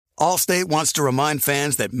Allstate wants to remind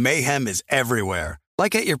fans that mayhem is everywhere,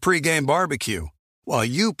 like at your pregame barbecue. While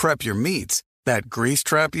you prep your meats, that grease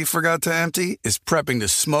trap you forgot to empty is prepping to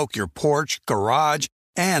smoke your porch, garage,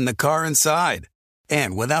 and the car inside.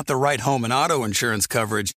 And without the right home and auto insurance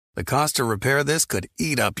coverage, the cost to repair this could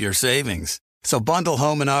eat up your savings. So bundle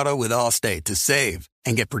home and auto with Allstate to save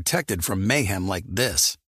and get protected from mayhem like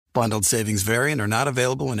this. Bundled savings vary and are not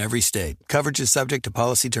available in every state. Coverage is subject to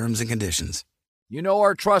policy terms and conditions. You know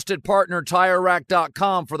our trusted partner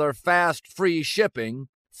TireRack.com for their fast, free shipping,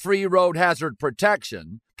 free road hazard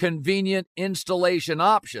protection, convenient installation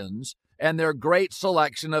options, and their great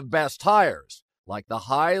selection of best tires, like the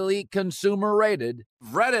highly consumer-rated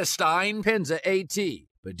Vredestein Pinza AT.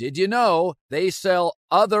 But did you know they sell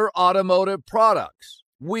other automotive products?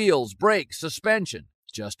 Wheels, brakes, suspension,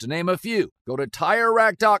 just to name a few. Go to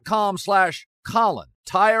TireRack.com/Colin.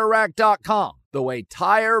 TireRack.com, the way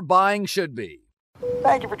tire buying should be.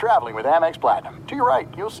 Thank you for traveling with Amex Platinum. To your right,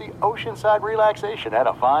 you'll see oceanside relaxation at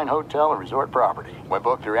a fine hotel and resort property. When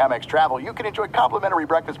booked through Amex Travel, you can enjoy complimentary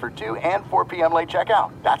breakfast for 2 and 4 p.m. late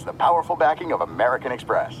checkout. That's the powerful backing of American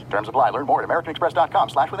Express. Terms apply. Learn more at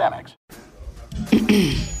americanexpress.com/withAmex.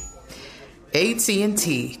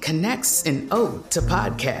 AT&T connects an ode to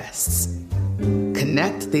podcasts.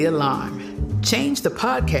 Connect the alarm. Change the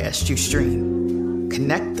podcast you stream.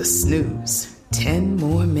 Connect the snooze. 10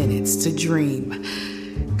 more minutes to dream.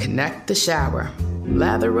 Connect the shower.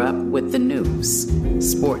 Lather up with the news.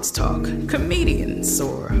 Sports talk, comedians,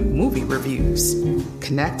 or movie reviews.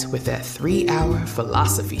 Connect with that 3-hour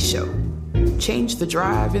philosophy show. Change the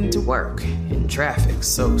drive into work in traffic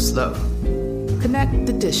so slow. Connect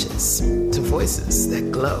the dishes to voices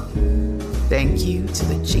that glow. Thank you to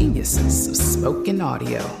the geniuses of spoken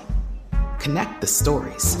audio. Connect the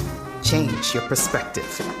stories. Change your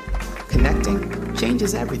perspective. Connecting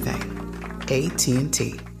changes everything.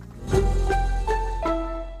 AT&T.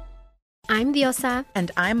 I'm Diosa.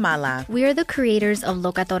 And I'm Mala. We are the creators of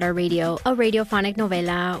Locatora Radio, a radiophonic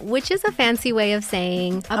novela, which is a fancy way of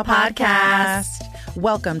saying a podcast.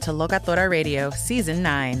 Welcome to Locatora Radio, Season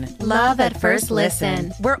 9. Love at first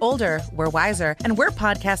listen. We're older, we're wiser, and we're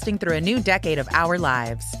podcasting through a new decade of our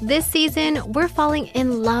lives. This season, we're falling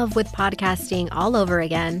in love with podcasting all over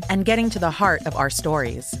again. And getting to the heart of our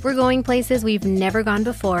stories. We're going places we've never gone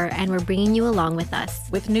before, and we're bringing you along with us.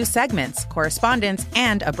 With new segments, correspondence,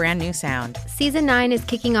 and a brand new sound. Season 9 is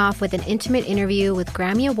kicking off with an intimate interview with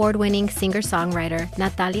Grammy Award-winning singer-songwriter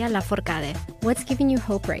Natalia Lafourcade. What's giving you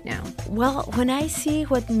hope right now? Well, when I see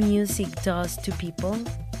what music does to people,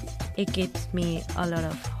 it gives me a lot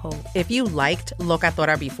of hope. If you liked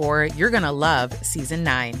Locatora before, you're going to love Season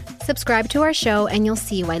 9. Subscribe to our show and you'll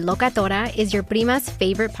see why Locatora is your prima's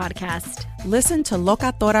favorite podcast. Listen to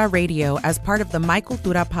Locatora Radio as part of the My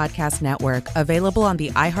Cultura Podcast Network, available on the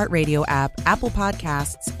iHeartRadio app, Apple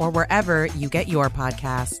Podcasts, or wherever you get your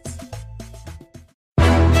podcasts.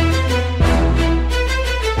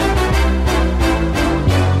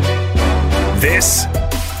 This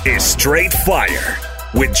is Straight Fire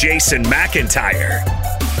with Jason McIntyre.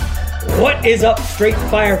 What is up, Straight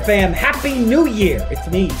Fire fam? Happy New Year! It's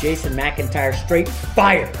me, Jason McIntyre, Straight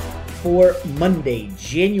Fire, for Monday,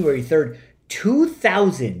 January 3rd,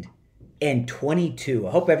 2022.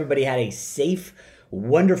 I hope everybody had a safe,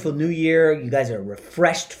 wonderful New Year. You guys are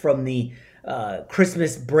refreshed from the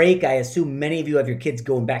Christmas break. I assume many of you have your kids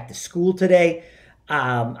going back to school today.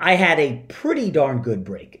 I had a pretty darn good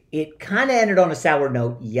break. It kind of ended on a sour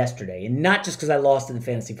note yesterday, and not just because I lost in the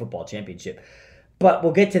Fantasy Football Championship, but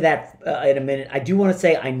we'll get to that in a minute. I do want to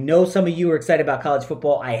say, I know some of you are excited about college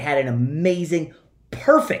football. I had an amazing,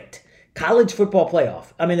 perfect college football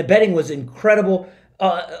playoff. I mean, the betting was incredible.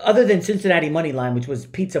 Other than Cincinnati money line, which was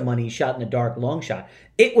pizza money shot in the dark, long shot,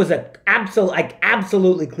 it was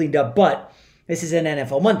absolutely cleaned up, but this is an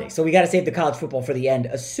NFL Monday, so we got to save the college football for the end,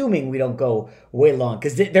 assuming we don't go way long,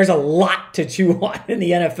 because there's a lot to chew on in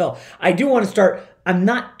the NFL. I do want to start. I'm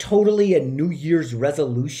not totally a New Year's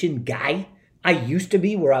resolution guy. I used to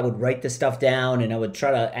be, where I would write the stuff down and I would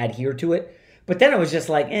try to adhere to it. But then I was just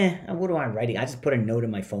like, what am I writing? I just put a note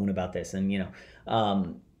in my phone about this, and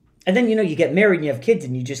and then, you get married and you have kids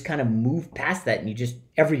and you just kind of move past that, and you just,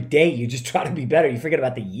 every day, you just try to be better. You forget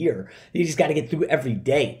about the year. You just got to get through every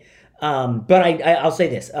day. But I'll say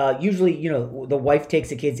this. Usually, the wife takes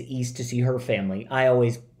the kids east to see her family. I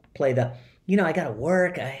always play I got to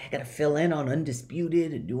work. I got to fill in on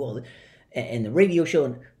Undisputed and do all the, and the radio show.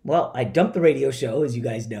 And, well, I dumped the radio show, as you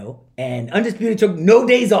guys know, and Undisputed took no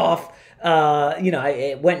days off.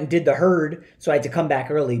 I went and did the herd, so I had to come back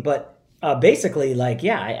early. But basically,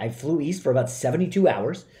 I flew east for about 72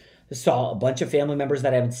 hours. Saw a bunch of family members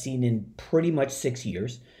that I haven't seen in pretty much 6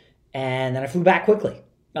 years. And then I flew back quickly.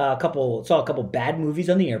 Saw a couple bad movies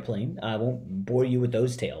on the airplane. I won't bore you with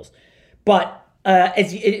those tales. But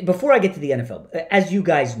before I get to the NFL, as you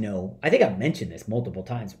guys know, I think I've mentioned this multiple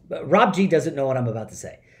times. Rob G doesn't know what I'm about to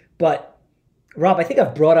say. But Rob, I think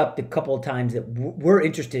I've brought up a couple of times that we're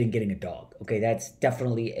interested in getting a dog. Okay, that's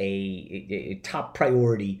definitely a top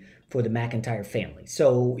priority for the McIntyre family.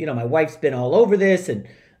 So, my wife's been all over this, and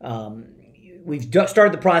we've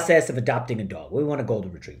started the process of adopting a dog. We want a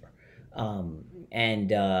golden retriever.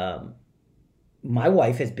 My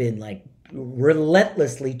wife has been like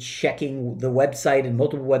relentlessly checking the website and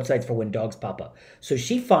multiple websites for when dogs pop up. So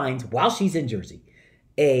she finds, while she's in Jersey,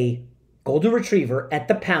 a golden retriever at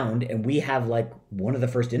the pound, and we have like one of the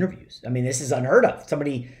first interviews. I mean, this is unheard of.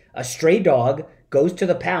 A stray dog goes to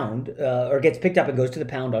the pound or gets picked up and goes to the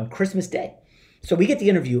pound on Christmas Day. So we get the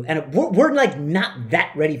interview, and we're like not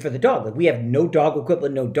that ready for the dog. Like, we have no dog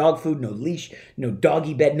equipment, no dog food, no leash, no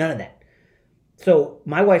doggy bed, none of that. So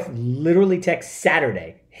my wife literally texts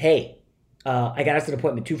Saturday, hey, I got us an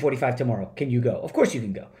appointment 2:45 tomorrow. Can you go? Of course you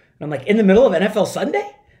can go. And I'm like, in the middle of NFL Sunday?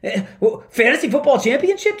 Fantasy football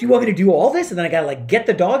championship? Do you want me to do all this? And then I got to like get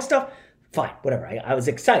the dog stuff? Fine, whatever. I was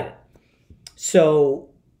excited. So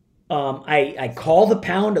I call the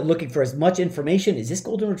pound looking for as much information. Is this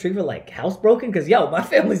golden retriever like housebroken? Because, my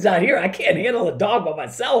family's not here. I can't handle a dog by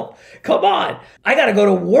myself. Come on. I got to go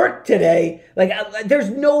to work today. Like, there's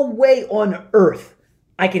no way on earth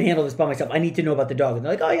I can handle this by myself. I need to know about the dog. And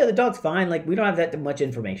they're like, oh, yeah, the dog's fine. Like, we don't have that much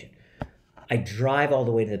information. I drive all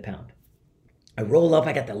the way to the pound. I roll up.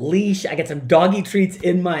 I got the leash. I got some doggy treats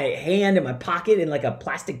in my hand, in my pocket, in like a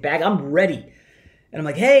plastic bag. I'm ready. And I'm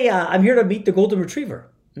like, hey, I'm here to meet the golden retriever.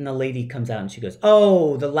 And the lady comes out and she goes,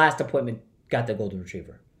 oh, the last appointment got the golden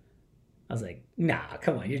retriever. I was like, nah,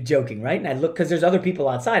 come on, you're joking, right? And I look, because there's other people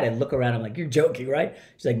outside. I look around. I'm like, you're joking, right?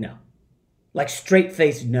 She's like, no. Like, straight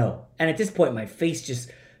face, no. And at this point, my face just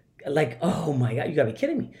like, oh my God, you gotta be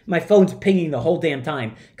kidding me. My phone's pinging the whole damn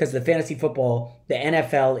time because the fantasy football, the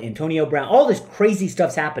NFL, Antonio Brown, all this crazy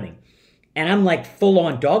stuff's happening. And I'm like full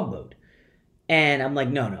on dog mode. And I'm like,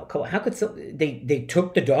 no, come on. How could they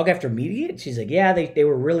took the dog after meeting it? She's like, yeah, they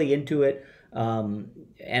were really into it. And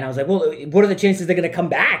I was like, well, what are the chances they're going to come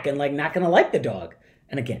back and like not going to like the dog?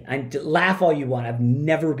 And again, laugh all you want. I've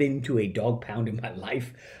never been to a dog pound in my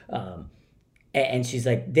life. And she's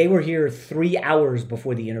like, they were here 3 hours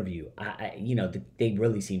before the interview. They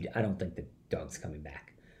really seemed, I don't think the dog's coming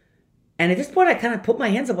back. And at this point, I kind of put my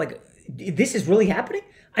hands up like, this is really happening?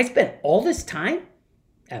 I spent all this time.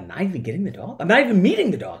 I'm not even getting the dog. I'm not even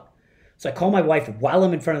meeting the dog. So I call my wife while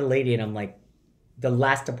I'm in front of the lady, and I'm like, the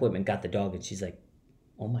last appointment got the dog. And she's like,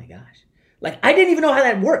 oh my gosh. Like, I didn't even know how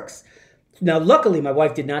that works. Now, luckily, my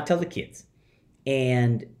wife did not tell the kids.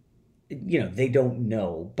 And, they don't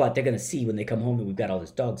know, but they're going to see when they come home that we've got all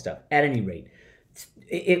this dog stuff. At any rate,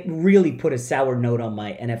 it really put a sour note on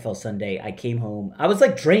my NFL Sunday. I came home. I was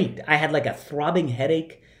like drained. I had like a throbbing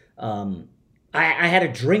headache. I had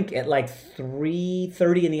a drink at like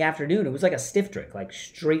 3:30 in the afternoon. It was like a stiff drink, like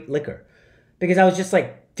straight liquor. Because I was just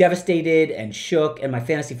like devastated and shook, and my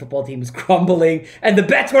fantasy football team was crumbling, and the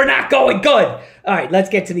bets were not going good. All right, let's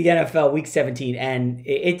get to the NFL Week 17, and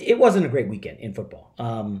it wasn't a great weekend in football.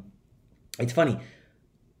 It's funny.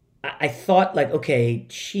 I thought like, okay,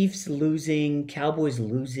 Chiefs losing, Cowboys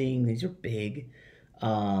losing, these are big.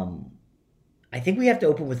 I think we have to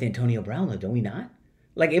open with Antonio Brown, though, don't we not?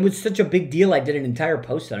 Like, it was such a big deal, I did an entire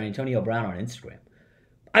post on Antonio Brown on Instagram.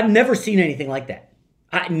 I've never seen anything like that.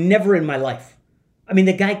 Never in my life. I mean,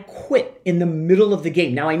 the guy quit in the middle of the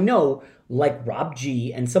game. Now, I know, like Rob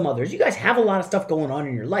G and some others, you guys have a lot of stuff going on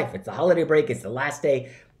in your life. It's the holiday break. It's the last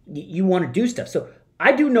day. You want to do stuff. So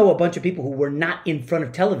I do know a bunch of people who were not in front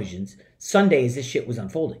of televisions Sunday as this shit was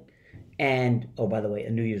unfolding. And, oh, by the way, a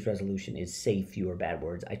New Year's resolution is say fewer bad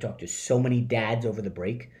words. I talked to so many dads over the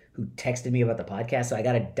break who texted me about the podcast, so I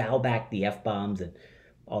got to dial back the F-bombs and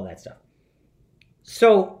all that stuff.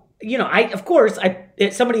 So,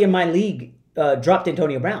 somebody in my league dropped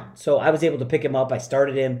Antonio Brown, so I was able to pick him up. I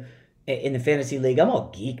started him in the fantasy league. I'm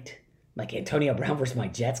all geeked. Like, Antonio Brown versus my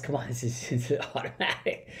Jets? Come on, this is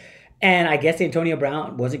automatic. And I guess Antonio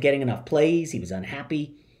Brown wasn't getting enough plays. He was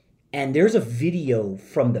unhappy. And there's a video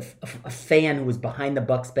from a fan who was behind the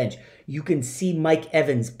Bucs bench. You can see Mike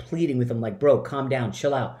Evans pleading with him like, bro, calm down,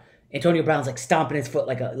 chill out. Antonio Brown's like stomping his foot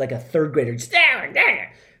like a third grader. Just,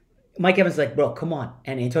 Mike Evans is like, bro, come on.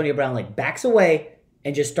 And Antonio Brown like backs away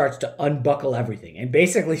and just starts to unbuckle everything and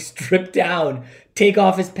basically strip down, take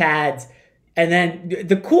off his pads. And then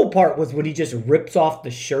the cool part was when he just rips off the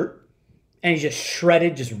shirt. And he's just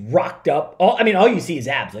shredded, just rocked up. All you see is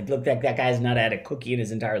abs. Like, look, that guy has not had a cookie in his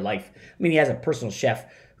entire life. I mean, he has a personal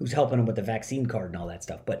chef who's helping him with the vaccine card and all that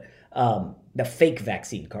stuff. But the fake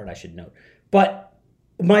vaccine card, I should note. But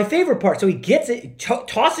my favorite part, so he gets it,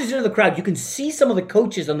 tosses it into the crowd. You can see some of the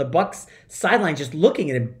coaches on the Bucs sideline just looking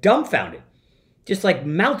at him, dumbfounded. Just like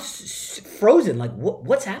mouths frozen, like,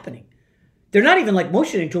 what's happening? They're not even like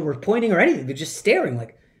motioning to him or pointing or anything. They're just staring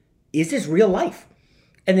like, is this real life?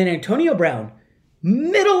 And then Antonio Brown,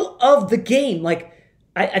 middle of the game, like,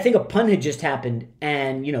 I think a punt had just happened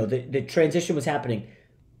and, you know, the transition was happening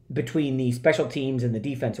between the special teams and the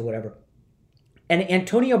defense or whatever. And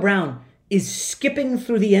Antonio Brown is skipping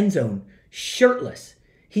through the end zone, shirtless.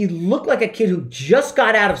 He looked like a kid who just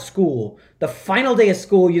got out of school, the final day of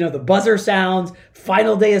school, you know, the buzzer sounds,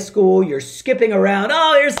 final day of school, you're skipping around.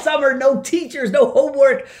 Oh, here's summer, no teachers, no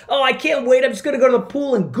homework. Oh, I can't wait. I'm just going to go to the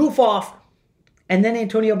pool and goof off. And then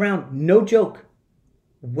Antonio Brown, no joke,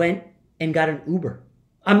 went and got an Uber.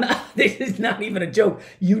 This is not even a joke.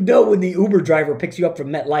 You know, when the Uber driver picks you up from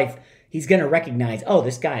MetLife, he's going to recognize, oh,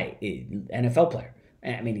 this guy is an NFL player.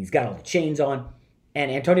 I mean, he's got all the chains on.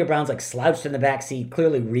 And Antonio Brown's like slouched in the back seat,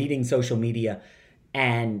 clearly reading social media.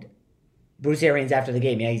 And Bruce Arians after the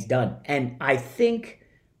game, yeah, he's done. And I think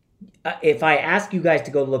if I ask you guys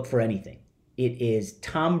to go look for anything, it is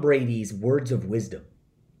Tom Brady's words of wisdom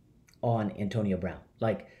on Antonio Brown.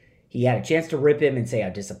 Like, he had a chance to rip him and say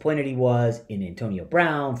how disappointed he was in Antonio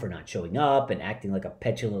Brown for not showing up and acting like a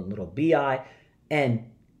petulant little bi. And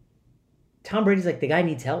Tom Brady's like, the guy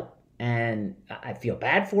needs help. And I feel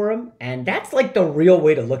bad for him. And that's like the real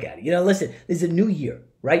way to look at it. You know, listen, this is a new year,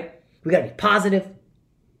 right? We got to be positive.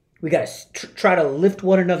 We got to try to lift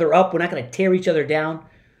one another up. We're not going to tear each other down.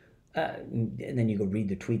 And then you go read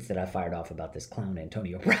the tweets that I fired off about this clown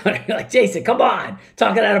Antonio Brown. You're like, Jason, come on.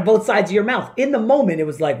 Talking out of both sides of your mouth. In the moment, it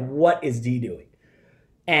was like, what is D doing?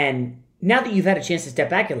 And now that you've had a chance to step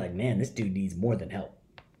back, you're like, man, this dude needs more than help.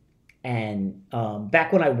 And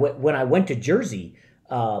back when I went to Jersey,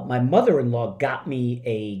 my mother-in-law got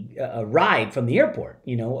me a ride from the airport,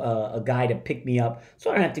 you know, a guy to pick me up. So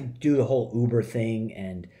I don't have to do the whole Uber thing.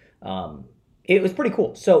 And it was pretty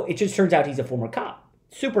cool. So it just turns out he's a former cop.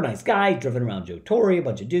 Super nice guy, driven around Joe Torre, a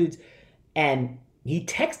bunch of dudes. And he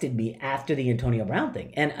texted me after the Antonio Brown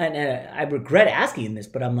thing. And I regret asking him this,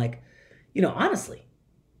 but I'm like, you know, honestly,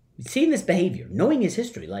 seeing this behavior, knowing his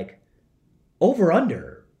history, like, over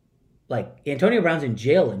under, like, Antonio Brown's in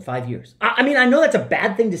jail in 5 years. I mean, I know that's a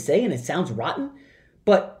bad thing to say and it sounds rotten,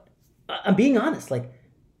 but I'm being honest. Like,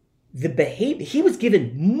 the behavior, he was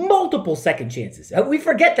given multiple second chances. We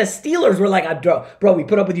forget the Steelers were like, bro, we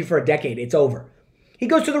put up with you for a decade. It's over. He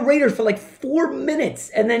goes to the Raiders for like 4 minutes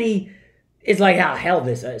and then he is like, hell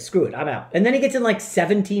this, screw it, I'm out. And then he gets in like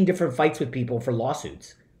 17 different fights with people for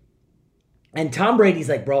lawsuits. And Tom Brady's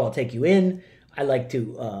like, bro, I'll take you in. I like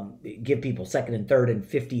to give people second and third and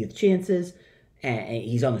 50th chances. And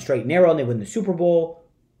he's on the straight and narrow and they win the Super Bowl.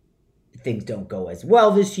 Things don't go as well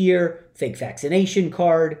this year. Fake vaccination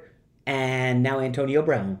card. And now Antonio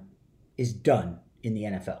Brown is done in the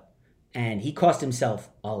NFL. And he cost himself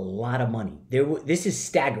a lot of money. This is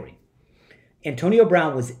staggering. Antonio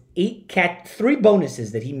Brown was 3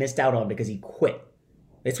 bonuses that he missed out on because he quit.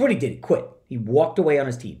 That's what he did. He quit. He walked away on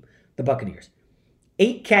his team, the Buccaneers.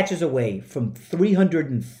 8 catches away from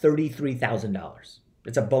 $333,000.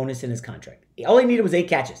 It's a bonus in his contract. All he needed was 8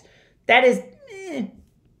 catches. That is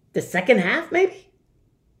the second half, maybe?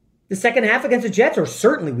 The second half against the Jets, or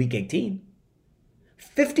certainly week 18.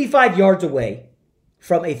 55 yards away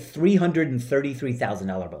from a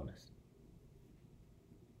 $333,000 bonus.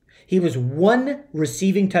 He was 1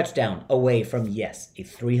 receiving touchdown away from, yes, a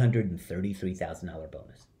 $333,000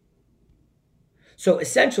 bonus. So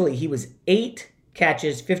essentially, he was 8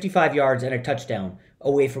 catches, 55 yards, and a touchdown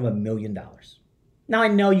away from $1 million. Now, I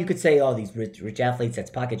know you could say, oh, these rich athletes, that's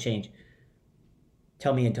pocket change.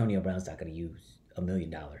 Tell me Antonio Brown's not going to use $1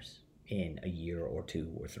 million in a year or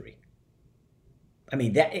 2 or 3. I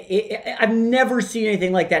mean, I've never seen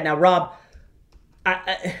anything like that. Now, Rob,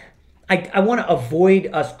 I want to avoid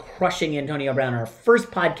us crushing Antonio Brown, our first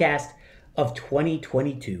podcast of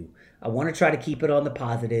 2022. I want to try to keep it on the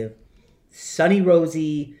positive, sunny,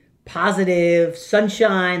 rosy, positive,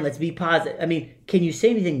 sunshine. Let's be positive. I mean, can you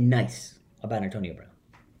say anything nice about Antonio Brown?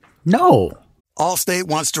 No. Allstate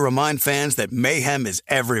wants to remind fans that mayhem is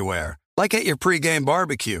everywhere, like at your pregame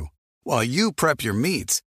barbecue. While you prep your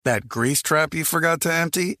meats, that grease trap you forgot to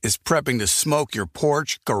empty is prepping to smoke your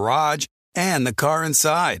porch, garage, and the car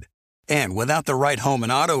inside. And without the right home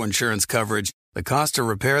and auto insurance coverage, the cost to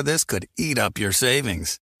repair this could eat up your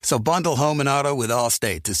savings. So bundle home and auto with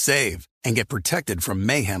Allstate to save and get protected from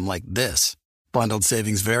mayhem like this. Bundled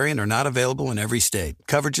savings vary and are not available in every state.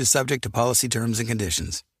 Coverage is subject to policy terms and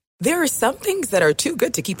conditions. There are some things that are too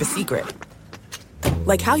good to keep a secret.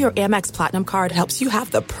 Like how your Amex Platinum card helps you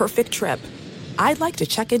have the perfect trip. I'd like to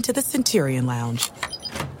check into the Centurion Lounge.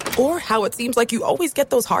 Or how it seems like you always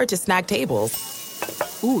get those hard-to-snag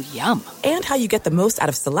tables. Ooh, yum. And how you get the most out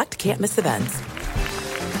of select can't-miss events.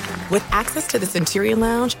 With access to the Centurion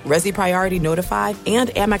Lounge, Resi Priority Notified,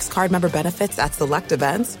 and Amex card member benefits at select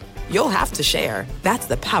events, you'll have to share. That's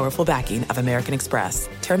the powerful backing of American Express.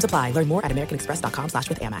 Terms apply. Learn more at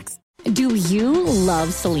americanexpress.com/withAmex. Do you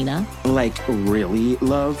love Selena? Like, really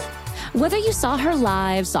love? Whether you saw her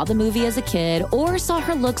live, saw the movie as a kid, or saw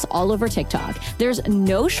her looks all over TikTok, there's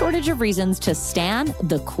no shortage of reasons to stan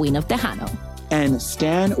the Queen of Tejano. And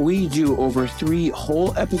Stan, we do over 3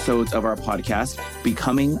 whole episodes of our podcast,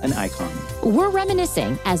 Becoming an Icon. We're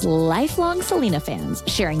reminiscing as lifelong Selena fans,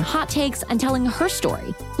 sharing hot takes and telling her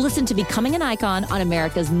story. Listen to Becoming an Icon on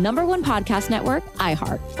America's #1 podcast network,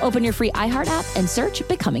 iHeart. Open your free iHeart app and search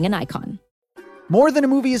Becoming an Icon. More Than a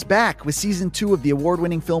Movie is back with season 2 of the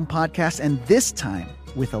award-winning film podcast, and this time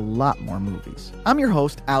with a lot more movies. I'm your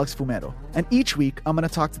host, Alex Fumero, and each week I'm going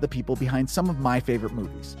to talk to the people behind some of my favorite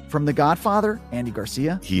movies. From The Godfather, Andy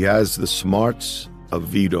Garcia. He has the smarts of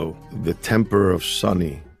Vito, the temper of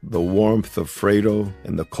Sonny, the warmth of Fredo,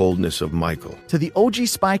 and the coldness of Michael. To the OG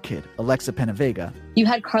Spy Kid, Alexa Penavega. You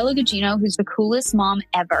had Carla Gugino, who's the coolest mom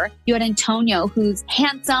ever. You had Antonio, who's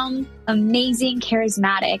handsome, amazing,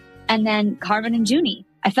 charismatic. And then Carmen and Junie.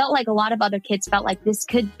 I felt like a lot of other kids felt like this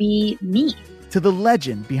could be me. To the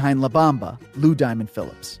legend behind La Bamba, Lou Diamond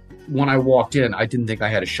Phillips. When I walked in, I didn't think I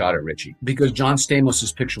had a shot at Richie because John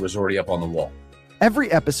Stamos' picture was already up on the wall. Every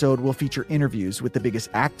episode will feature interviews with the biggest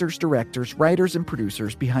actors, directors, writers, and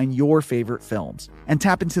producers behind your favorite films and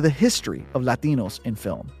tap into the history of Latinos in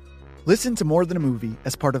film. Listen to More Than a Movie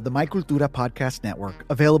as part of the My Cultura Podcast Network,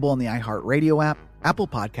 available on the iHeartRadio app, Apple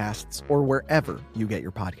Podcasts, or wherever you get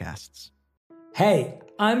your podcasts. Hey,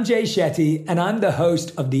 I'm Jay Shetty, and I'm the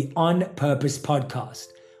host of the On Purpose podcast.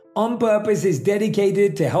 On Purpose is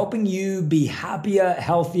dedicated to helping you be happier,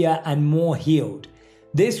 healthier, and more healed.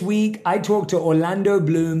 This week, I talked to Orlando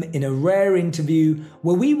Bloom in a rare interview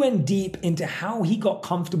where we went deep into how he got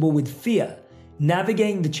comfortable with fear,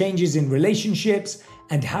 navigating the changes in relationships,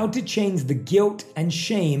 and how to change the guilt and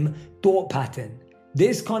shame thought pattern.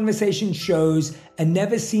 This conversation shows a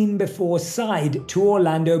never-seen-before side to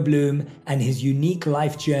Orlando Bloom and his unique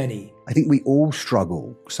life journey. I think we all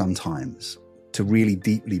struggle sometimes to really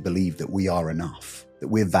deeply believe that we are enough, that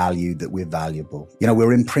we're valued, that we're valuable. You know,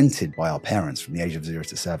 we're imprinted by our parents from the age of 0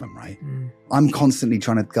 to 7, right? I'm constantly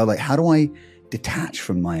trying to go like, how do I detach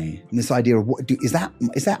from this idea of is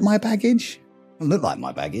that my baggage? It doesn't look like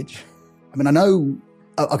my baggage. I mean, I know,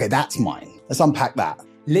 okay, that's mine. Let's unpack that.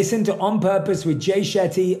 Listen to On Purpose with Jay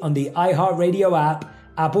Shetty on the iHeartRadio app,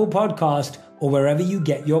 Apple Podcast, or wherever you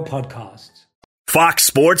get your podcasts. Fox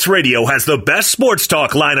Sports Radio has the best sports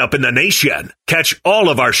talk lineup in the nation. Catch all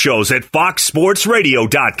of our shows at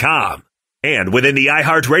foxsportsradio.com. And within the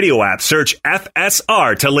iHeartRadio app, search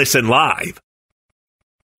FSR to listen live.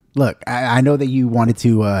 Look, I know that you wanted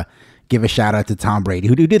to give a shout out to Tom Brady,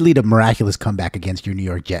 who did lead a miraculous comeback against your New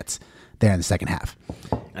York Jets there in the second half.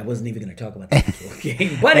 I wasn't even going to talk about that before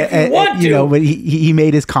game, but if you want to. You know, but he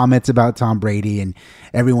made his comments about Tom Brady, and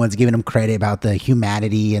everyone's giving him credit about the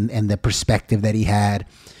humanity and the perspective that he had.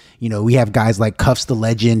 You know, we have guys like Cuffs the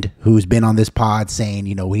Legend, who's been on this pod saying,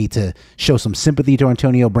 you know, we need to show some sympathy to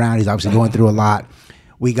Antonio Brown. He's obviously going through a lot.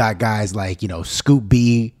 We got guys like, you know, Scoop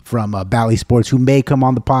B from Bally Sports, who may come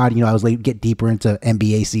on the pod. You know, I was late, get deeper into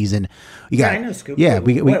NBA season. I know Scoop. Yeah,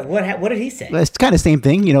 what did he say? It's kind of the same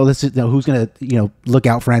thing. You know, this is who's going to look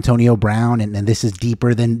out for Antonio Brown, and this is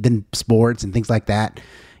deeper than sports and things like that.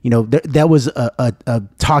 You know, that was a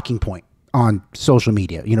talking point on social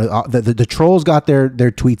media. You know, the trolls got their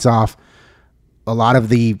tweets off. A lot of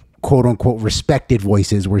the quote unquote respected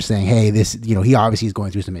voices were saying, "Hey, this, you know, he obviously is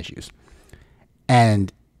going through some issues."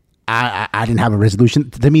 And I didn't have a resolution.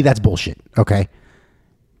 To me, that's bullshit. Okay.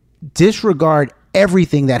 Disregard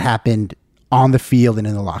everything that happened on the field and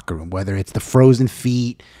in the locker room, whether it's the frozen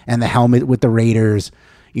feet and the helmet with the Raiders,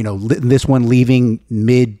 you know, this one leaving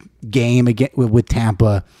mid game again with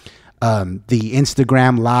Tampa, the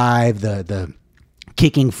Instagram live, the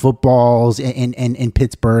kicking footballs in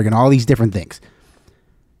Pittsburgh, and all these different things.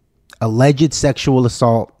 Alleged sexual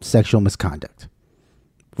assault, sexual misconduct.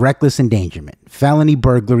 Reckless endangerment, felony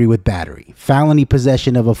burglary with battery, felony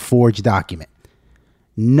possession of a forged document.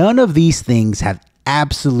 None of these things have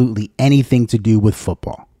absolutely anything to do with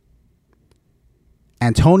football.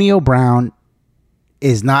 Antonio Brown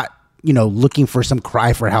is not, you know, looking for some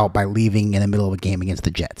cry for help by leaving in the middle of a game against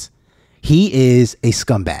the Jets. He is a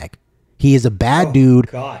scumbag. He is a bad dude.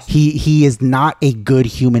 Gosh. He is not a good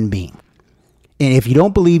human being. And if you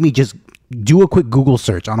don't believe me, just do a quick Google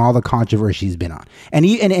search on all the controversy he's been on. And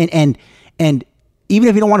even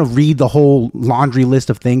if you don't want to read the whole laundry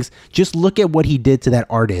list of things, just look at what he did to that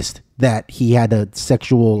artist that he had a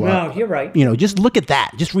sexual... No, you're right. Just look at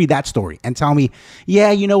that. Just read that story and tell me,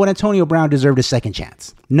 yeah, you know what, Antonio Brown deserved a second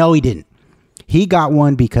chance. No, he didn't. He got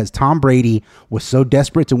one because Tom Brady was so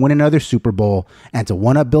desperate to win another Super Bowl and to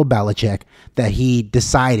one-up Bill Belichick that he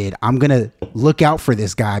decided, I'm going to look out for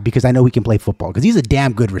this guy because I know he can play football, because he's a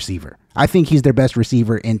damn good receiver. I think he's their best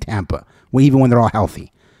receiver in Tampa, even when they're all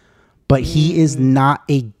healthy. But he is not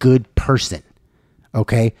a good person,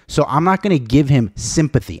 okay? So I'm not going to give him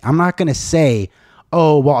sympathy. I'm not going to say,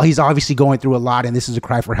 oh, well, he's obviously going through a lot and this is a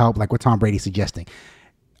cry for help, like what Tom Brady's suggesting.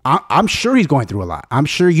 I'm sure he's going through a lot. I'm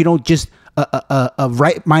sure you don't just... A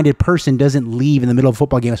right-minded person doesn't leave in the middle of a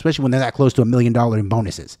football game, especially when they're that close to $1 million in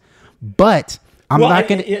bonuses. But I'm not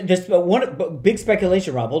going to... One big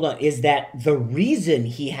speculation, Rob, hold on, is that the reason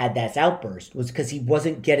he had that outburst was because he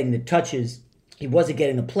wasn't getting the touches, he wasn't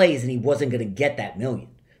getting the plays, and he wasn't going to get that $1 million.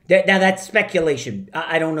 Now, that's speculation.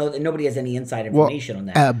 I don't know. Nobody has any inside information on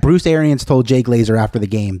that. Bruce Arians told Jay Glazer after the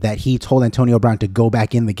game that he told Antonio Brown to go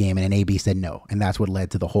back in the game, and an AB said no, and that's what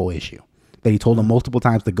led to the whole issue. That he told him multiple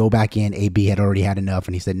times to go back in. AB had already had enough,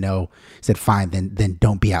 and he said no. He said, fine, then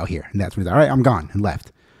don't be out here. And that's when he's like, all right, I'm gone, and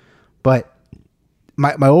left. But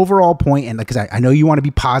my overall point, and because I know you want to be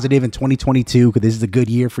positive in 2022, because this is a good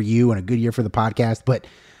year for you and a good year for the podcast, but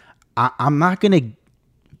I'm not going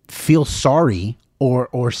to feel sorry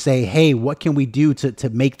or say, hey, what can we do to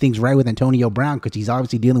make things right with Antonio Brown, because he's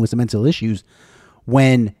obviously dealing with some mental issues,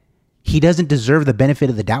 when he doesn't deserve the benefit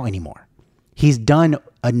of the doubt anymore. He's done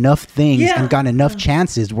enough things and gotten enough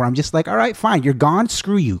chances where I'm just like, all right, fine, you're gone.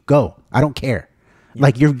 Screw you. Go. I don't care. Yeah.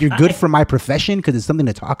 Like, you're good for my profession because it's something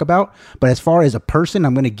to talk about. But as far as a person,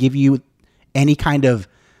 I'm going to give you any kind of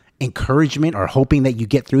encouragement or hoping that you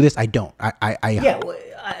get through this. I don't.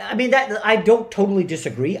 I mean, that I don't totally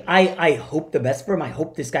disagree. I hope the best for him. I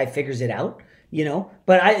hope this guy figures it out.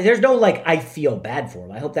 But there's no, I feel bad for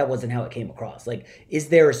him. I hope that wasn't how it came across. Is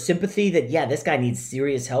there a sympathy that, this guy needs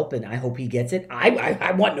serious help and I hope he gets it?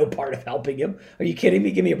 I want no part of helping him. Are you kidding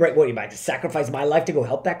me? Give me a break. What, you might just sacrifice my life to go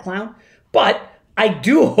help that clown? But I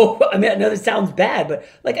do hope, I know this sounds bad, but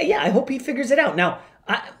I hope he figures it out. Now,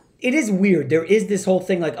 it is weird. There is this whole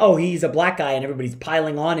thing he's a black guy and everybody's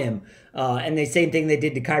piling on him. And the same thing they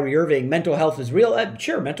did to Kyrie Irving. Mental health is real.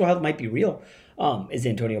 Sure, mental health might be real. Is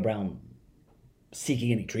Antonio Brown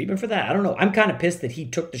seeking any treatment for that? I don't know. I'm kind of pissed that he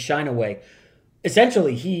took the shine away.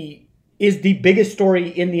 Essentially, he is the biggest story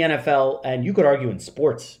in the NFL, and you could argue in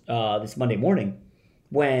sports this Monday morning,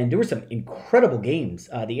 when there were some incredible games.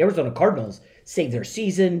 The Arizona Cardinals saved their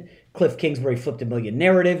season. Cliff Kingsbury flipped a million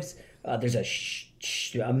narratives. There's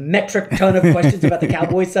a metric ton of questions about the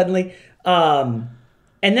Cowboys suddenly. And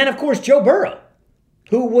then, of course, Joe Burrow,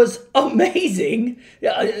 who was amazing.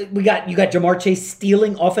 You got Jamar Chase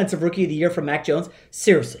stealing Offensive Rookie of the Year from Mac Jones.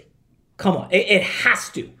 Seriously, come on. It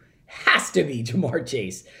has to be Jamar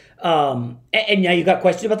Chase. And now you got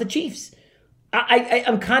questions about the Chiefs.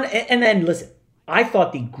 I'm kind of, and then listen, I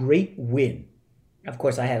thought the great win, of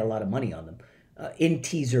course I had a lot of money on them, in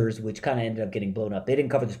teasers, which kind of ended up getting blown up. They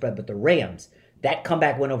didn't cover the spread, but the Rams, that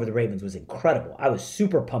comeback win over the Ravens was incredible. I was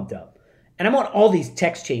super pumped up. And I'm on all these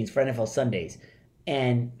text chains for NFL Sundays.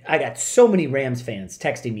 And I got so many Rams fans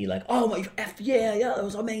texting me oh my yeah, that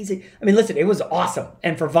was amazing. I mean, listen, it was awesome.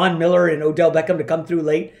 And for Von Miller and Odell Beckham to come through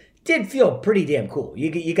late did feel pretty damn cool.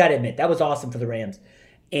 You got to admit, that was awesome for the Rams.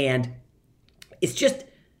 And it's just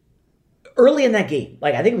early in that game,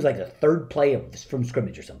 I think it was the third play from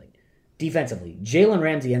scrimmage or something. Defensively, Jalen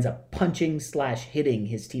Ramsey ends up punching/hitting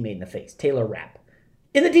his teammate in the face, Taylor Rapp,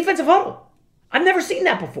 in the defensive huddle. I've never seen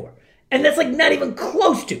that before. And that's not even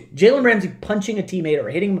close to Jalen Ramsey punching a teammate or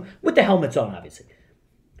hitting him with the helmets on, obviously.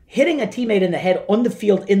 Hitting a teammate in the head on the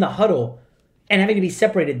field in the huddle and having to be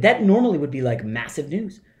separated, that normally would be massive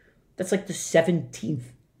news. That's the 17th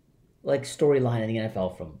storyline in the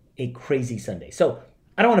NFL from a crazy Sunday. So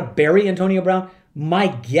I don't want to bury Antonio Brown. My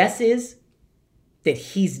guess is that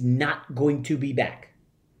he's not going to be back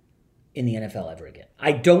in the NFL ever again.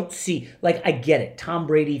 I don't see, I get it. Tom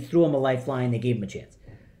Brady threw him a lifeline. They gave him a chance.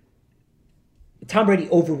 Tom Brady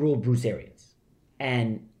overruled Bruce Arians.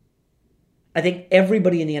 And I think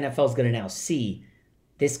everybody in the NFL is going to now see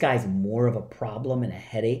this guy's more of a problem and a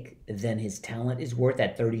headache than his talent is worth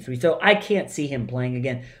at 33. So I can't see him playing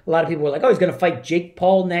again. A lot of people were he's going to fight Jake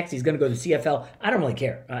Paul next. He's going to go to the CFL. I don't really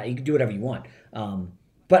care. You can do whatever you want.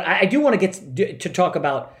 But I do want to get to talk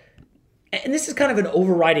about, and this is kind of an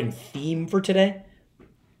overriding theme for today.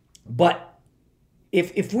 But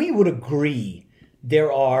if we would agree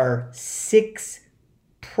there are 6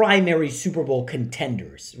 primary Super Bowl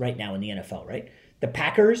contenders right now in the NFL, right? The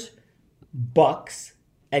Packers, Bucks,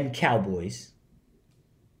 and Cowboys.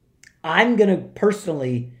 I'm going to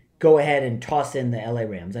personally go ahead and toss in the LA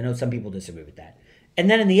Rams. I know some people disagree with that. And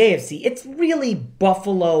then in the AFC, it's really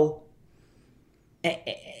Buffalo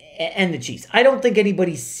and the Chiefs. I don't think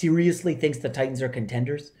anybody seriously thinks the Titans are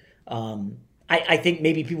contenders. I think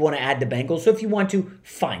maybe people want to add the Bengals. So if you want to,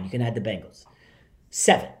 fine, you can add the Bengals.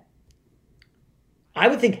 7. I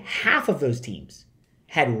would think half of those teams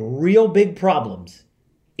had real big problems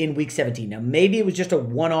in Week 17. Now, maybe it was just a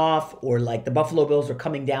one-off, or like the Buffalo Bills are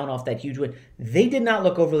coming down off that huge win. They did not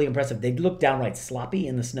look overly impressive. They looked downright sloppy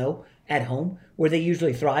in the snow at home, where they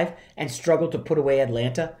usually thrive, and struggled to put away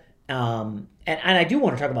Atlanta. And I do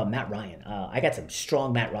want to talk about Matt Ryan. I got some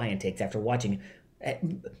strong Matt Ryan takes after watching.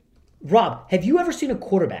 Rob, have you ever seen a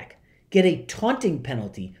quarterback get a taunting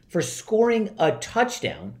penalty for scoring a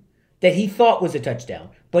touchdown that he thought was a touchdown,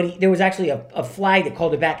 but there was actually a flag that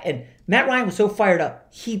called it back? And Matt Ryan was so fired up,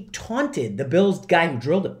 he taunted the Bills guy who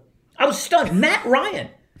drilled him. I was stunned. Matt Ryan,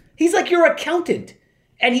 he's like your accountant,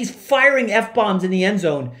 and he's firing F-bombs in the end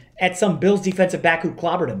zone at some Bills defensive back who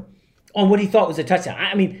clobbered him on what he thought was a touchdown.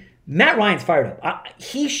 I mean, Matt Ryan's fired up.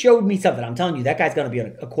 He showed me something. I'm telling you, that guy's going to be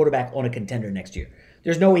a quarterback on a contender next year.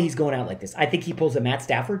 There's no way he's going out like this. I think he pulls a Matt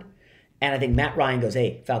Stafford, and I think Matt Ryan goes,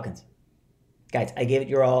 hey, Falcons, guys, I gave it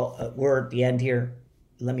your all. We're at the end here.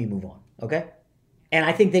 Let me move on, okay? And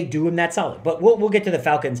I think they do him that solid. But we'll get to the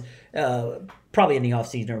Falcons probably in the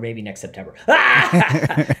offseason or maybe next September.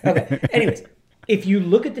 Okay, anyways, if you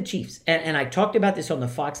look at the Chiefs, and I talked about this on the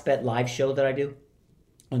Fox Bet live show that I do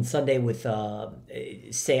on Sunday with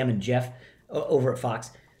Sam and Jeff over at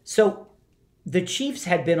Fox. So the Chiefs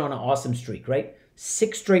had been on an awesome streak, right?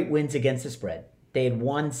 6 straight wins against the spread. They had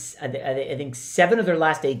won, I think, 7 of their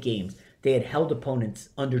last 8 games. They had held opponents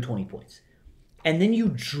under 20 points. And then you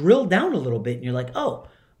drill down a little bit and you're like, well,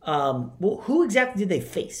 who exactly did they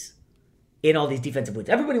face in all these defensive wins?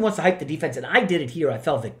 Everybody wants to hype the defense, and I did it here. I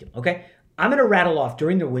fell victim, okay? I'm going to rattle off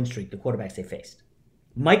during their win streak the quarterbacks they faced.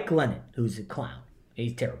 Mike Glennon, who's a clown.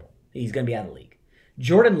 He's terrible. He's going to be out of the league.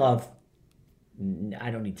 Jordan Love,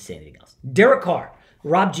 I don't need to say anything else. Derek Carr,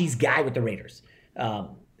 Rob G's guy with the Raiders,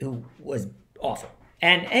 who was awful.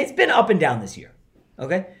 And it's been up and down this year,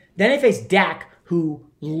 okay? Then they faced Dak, who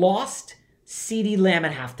lost CeeDee Lamb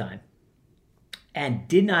at halftime and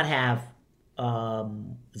did not have,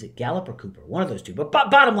 was it Gallup or Cooper? One of those two. But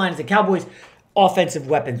bottom line is the Cowboys' offensive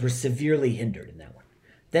weapons were severely hindered in that one.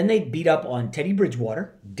 Then they beat up on Teddy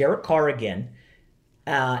Bridgewater, Derek Carr again,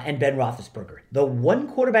 and Ben Roethlisberger. The one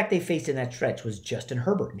quarterback they faced in that stretch was Justin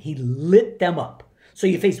Herbert, and he lit them up. So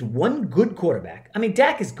you faced one good quarterback. I mean,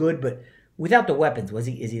 Dak is good, but without the weapons,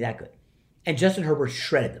 is he that good? And Justin Herbert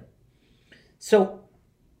shredded them. So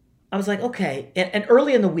I was like, okay. And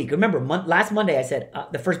early in the week, remember, last Monday I said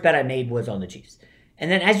the first bet I made was on the Chiefs. And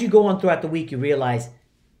then as you go on throughout the week, you realize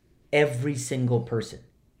every single person,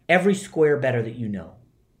 every square bettor that you know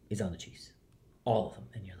is on the Chiefs. All of them.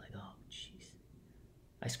 And you're like, oh, jeez,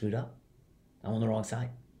 I screwed up. I'm on the wrong side.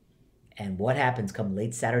 And what happens come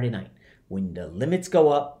late Saturday night when the limits go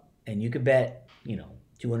up and you could bet,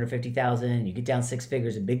 $250,000, you get down 6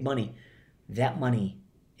 figures in big money, that money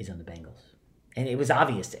is on the Bengals. And it was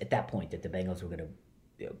obvious at that point that the Bengals were going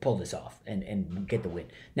to pull this off and get the win.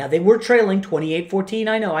 Now, they were trailing 28-14.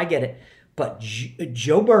 I know, I get it. But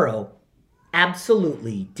Joe Burrow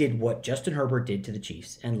absolutely did what Justin Herbert did to the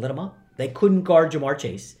Chiefs and lit them up. They couldn't guard Jamar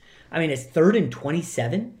Chase. I mean, it's 3rd and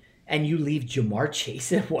 27, and you leave Jamar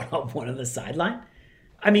Chase at one on the sideline.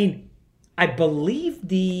 I mean, I believe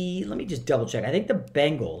let me just double check. I think the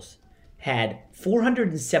Bengals had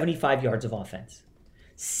 475 yards of offense.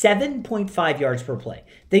 7.5 yards per play.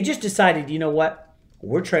 They just decided, you know what?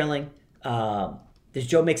 We're trailing. This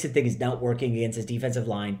Joe Mixon thing is not working against his defensive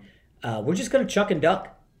line. We're just going to chuck and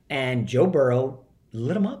duck. And Joe Burrow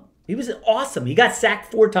lit him up. He was awesome. He got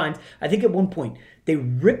sacked 4 times. I think at one point they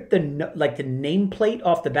ripped the nameplate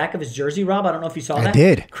off the back of his jersey, Rob. I don't know if you saw that. I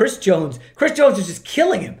did. Chris Jones was just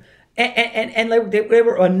killing him. And they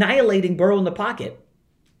were annihilating Burrow in the pocket.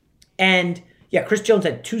 And yeah, Chris Jones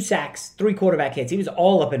had 2 sacks, 3 quarterback hits. He was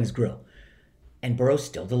all up in his grill. And Burrow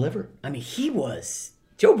still delivered. I mean,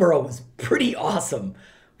 Joe Burrow was pretty awesome,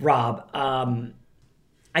 Rob. You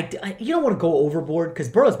don't want to go overboard because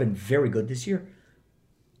Burrow's been very good this year.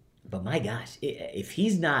 But my gosh, if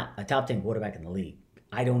he's not a top 10 quarterback in the league,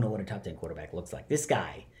 I don't know what a top 10 quarterback looks like. This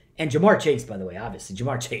guy, and Jamar Chase, by the way, obviously,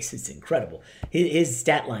 Jamar Chase is incredible. His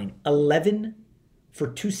stat line, 11 for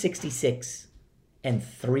 266 and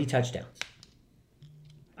 3 touchdowns.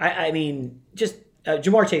 I mean, just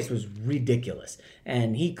Jamar Chase was ridiculous,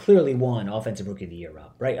 and he clearly won Offensive Rookie of the Year,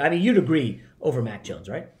 Rob, right? I mean, you'd agree over Mac Jones,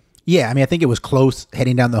 right? Yeah, I mean, I think it was close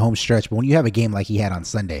heading down the home stretch, but when you have a game like he had on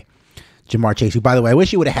Sunday, Jamar Chase, who, by the way, I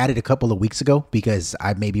wish he would have had it a couple of weeks ago because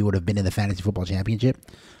I maybe would have been in the fantasy football championship,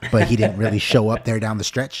 but he didn't really show up there down the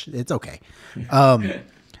stretch. It's okay. I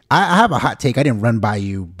have a hot take. I didn't run by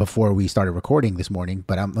you before we started recording this morning,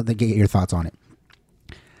 but I'm going to get your thoughts on it.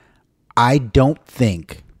 I don't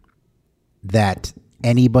think that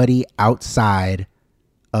anybody outside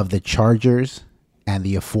of the Chargers and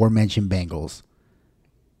the aforementioned Bengals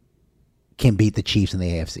can beat the Chiefs in the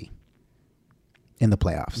AFC in the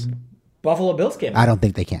playoffs. Buffalo Bills can. I don't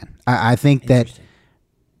think they can. I think that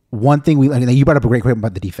one thing you brought up a great point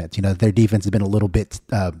about the defense. You know, their defense has been a little bit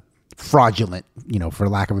fraudulent, you know, for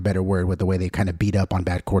lack of a better word, with the way they kind of beat up on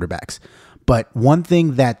bad quarterbacks. But one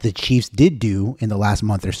thing that the Chiefs did do in the last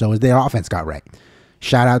month or so is their offense got right.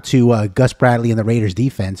 Shout out to Gus Bradley and the Raiders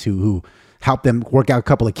defense who helped them work out a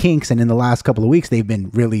couple of kinks. And in the last couple of weeks, they've been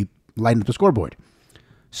really lighting up the scoreboard.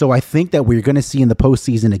 So I think that we're going to see in the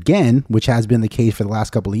postseason again, which has been the case for the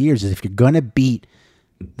last couple of years, is if you're going to beat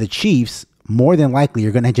the Chiefs, more than likely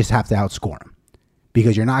you're going to just have to outscore them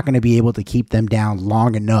because you're not going to be able to keep them down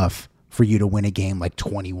long enough for you to win a game like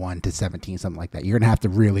 21-17, something like that. You're going to have to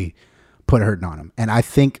really put a hurting on them. And I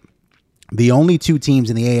think the only two teams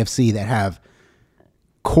in the AFC that have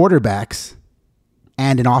quarterbacks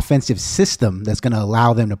and an offensive system that's going to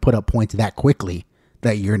allow them to put up points that quickly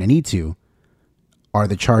that you're going to need to are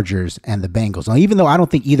the Chargers and the Bengals. Now, even though I don't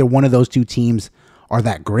think either one of those two teams are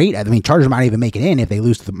that great, I mean, Chargers might even make it in if they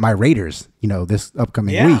lose to my Raiders, you know, this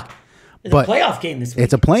upcoming week. It's a playoff game this week.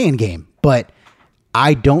 It's a play-in game, but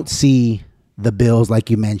I don't see the Bills, like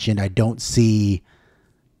you mentioned. I don't see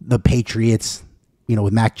the Patriots, you know,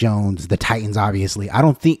 with Mac Jones, the Titans, obviously. I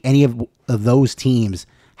don't think any of those teams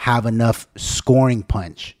have enough scoring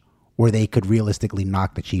punch where they could realistically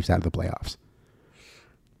knock the Chiefs out of the playoffs.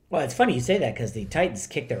 Well, it's funny you say that because the Titans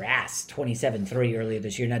kicked their ass 27-3 earlier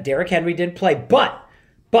this year. Now, Derrick Henry did play, but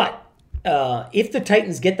if the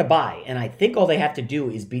Titans get the bye, and I think all they have to do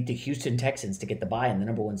is beat the Houston Texans to get the bye in the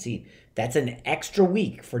number 1 seed, that's an extra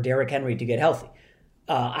week for Derrick Henry to get healthy.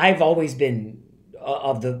 I've always been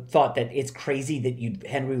of the thought that it's crazy that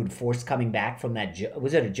Henry would force coming back from that,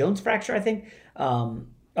 was it a Jones fracture, I think,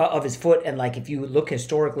 of his foot. And like if you look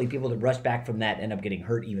historically, people that rush back from that end up getting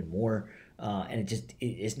hurt even more. And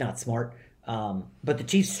it's not smart. But the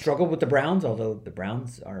Chiefs struggled with the Browns, although the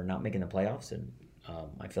Browns are not making the playoffs. And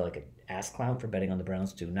I feel like an ass clown for betting on the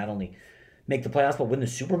Browns to not only make the playoffs, but win the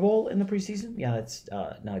Super Bowl in the preseason. Yeah, that's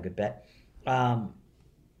not a good bet.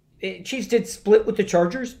 Chiefs did split with the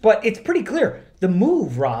Chargers, but it's pretty clear. The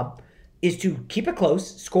move, Rob, is to keep it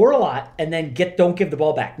close, score a lot, and then don't give the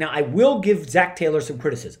ball back. Now, I will give Zach Taylor some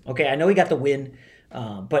criticism. Okay, I know he got the win.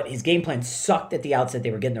 But his game plan sucked at the outset.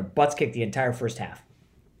 They were getting their butts kicked the entire first half.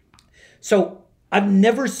 So I've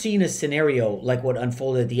never seen a scenario like what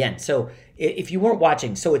unfolded at the end. So if you weren't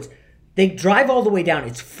watching, they drive all the way down.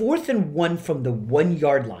 It's 4th and 1 from the 1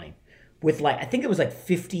 yard line with I think it was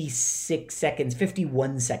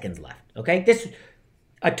 51 seconds left. Okay, this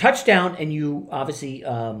a touchdown, and you obviously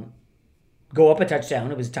go up a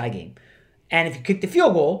touchdown. It was a tie game, and if you kick the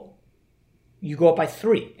field goal, you go up by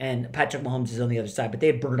 3, and Patrick Mahomes is on the other side, but they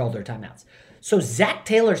had burned all their timeouts. So Zach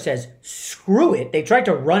Taylor says, screw it. They tried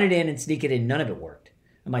to run it in and sneak it in. None of it worked.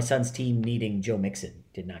 And my son's team needing Joe Mixon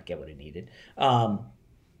did not get what it needed. All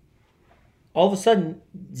of a sudden,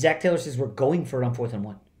 Zach Taylor says, we're going for it on 4th and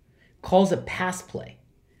 1. Calls a pass play.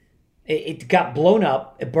 It got blown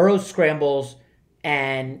up. Burrows scrambles,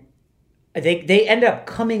 and they end up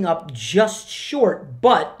coming up just short,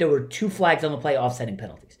 but there were 2 flags on the play offsetting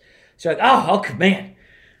penalties. So oh man,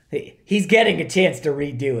 he's getting a chance to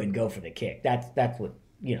redo and go for the kick. That's what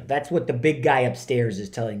that's what the big guy upstairs is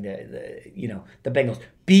telling the Bengals.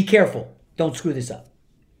 Be careful, don't screw this up.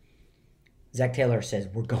 Zach Taylor says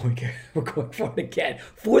we're going for it again.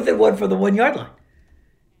 4th and 1 for the 1 yard line,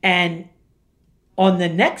 and on the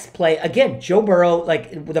next play again, Joe Burrow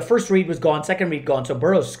the first read was gone, second read gone, so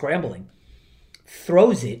Burrow's scrambling,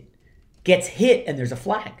 throws it, gets hit, and there's a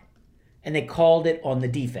flag. And they called it on the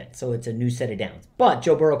defense, so it's a new set of downs. But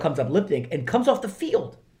Joe Burrow comes up limping and comes off the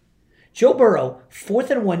field. Joe Burrow,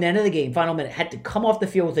 4th and 1, end of the game, final minute, had to come off the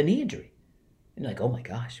field with a knee injury. And you're like, oh my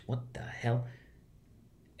gosh, what the hell?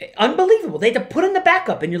 Unbelievable. They had to put in the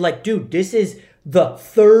backup, and you're like, dude, this is the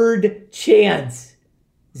 3rd chance.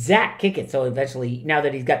 Zach, kick it. So eventually, now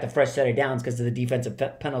that he's got the fresh set of downs because of the defensive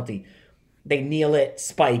penalty, they kneel it,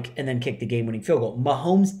 spike, and then kick the game-winning field goal.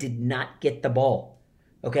 Mahomes did not get the ball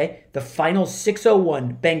Okay, the final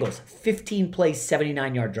 6:01 Bengals 15-play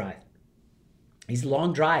 79-yard drive. These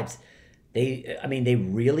long drives, they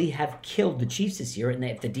really have killed the Chiefs this year. And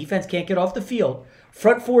if the defense can't get off the field,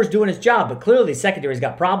 front four is doing its job, but clearly the secondary's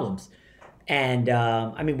got problems. And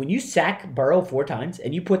when you sack Burrow 4 times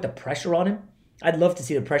and you put the pressure on him, I'd love to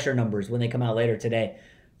see the pressure numbers when they come out later today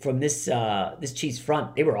from this Chiefs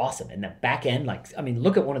front. They were awesome. And the back end,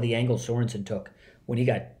 look at one of the angles Sorensen took when he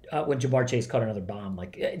got when Jamar Chase caught another bomb.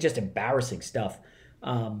 Just embarrassing stuff.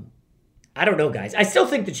 I don't know, guys. I still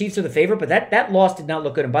think the Chiefs are the favorite, but that loss did not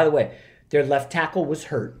look good. And by the way, their left tackle was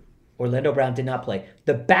hurt. Orlando Brown did not play.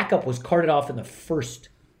 The backup was carted off in the first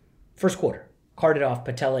quarter. Carted off,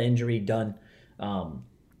 patella injury, done. And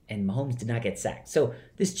Mahomes did not get sacked. So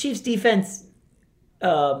this Chiefs defense,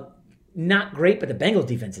 not great, but the Bengals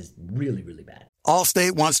defense is really, really bad.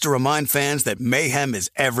 Allstate wants to remind fans that mayhem is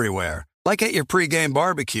everywhere, like at your pregame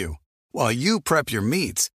barbecue. While you prep your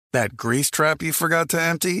meats, that grease trap you forgot to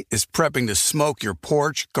empty is prepping to smoke your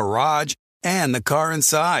porch, garage, and the car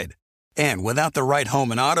inside. And without the right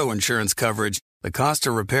home and auto insurance coverage, the cost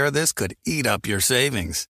to repair this could eat up your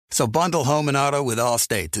savings. So bundle home and auto with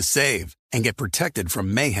Allstate to save and get protected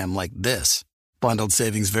from mayhem like this. Bundled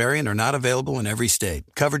savings vary and are not available in every state.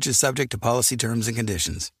 Coverage is subject to policy terms and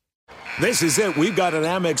conditions. This is it. We've got an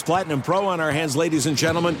Amex Platinum Pro on our hands, ladies and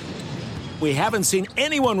gentlemen. We haven't seen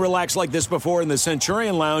anyone relax like this before in the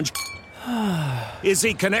Centurion Lounge. Is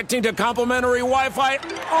he connecting to complimentary Wi-Fi?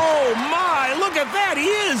 Oh, my. Look at that. He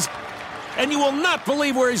is. And you will not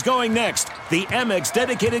believe where he's going next. The Amex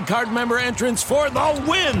dedicated card member entrance for the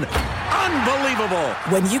win. Unbelievable.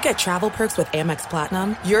 When you get travel perks with Amex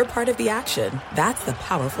Platinum, you're part of the action. That's the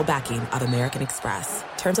powerful backing of American Express.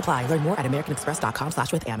 Terms apply. Learn more at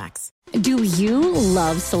americanexpress.com/withAmex. Do you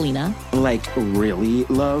love Selena? Like, really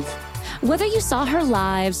love? Whether you saw her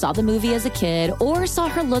live, saw the movie as a kid, or saw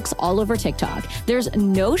her looks all over TikTok, there's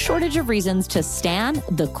no shortage of reasons to stan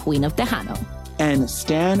the Queen of Tejano. And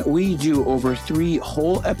Stan, we do over 3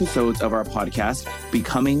 whole episodes of our podcast,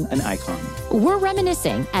 Becoming an Icon. We're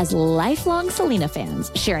reminiscing as lifelong Selena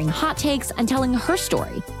fans, sharing hot takes and telling her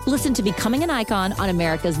story. Listen to Becoming an Icon on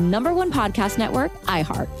America's #1 podcast network,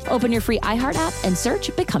 iHeart. Open your free iHeart app and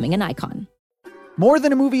search Becoming an Icon. More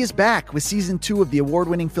Than a Movie is back with season 2 of the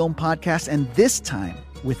award-winning film podcast, and this time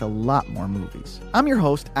with a lot more movies. I'm your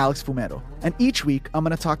host, Alex Fumero, and each week I'm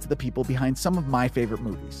going to talk to the people behind some of my favorite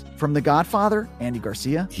movies. From The Godfather, Andy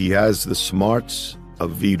Garcia. He has the smarts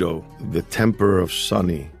of Vito, the temper of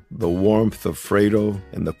Sonny, the warmth of Fredo,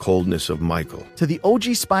 and the coldness of Michael. To the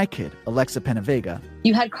OG Spy Kid, Alexa Penavega.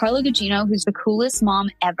 You had Carla Gugino, who's the coolest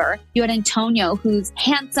mom ever. You had Antonio, who's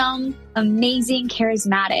handsome, amazing,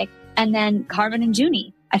 charismatic. And then Carmen and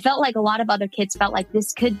Junie. I felt like a lot of other kids felt like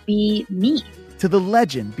this could be me. To the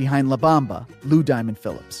legend behind La Bamba, Lou Diamond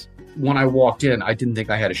Phillips. When I walked in, I didn't think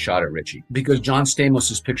I had a shot at Richie because John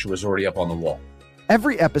Stamos' picture was already up on the wall.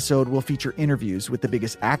 Every episode will feature interviews with the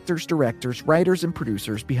biggest actors, directors, writers, and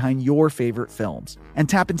producers behind your favorite films and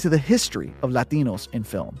tap into the history of Latinos in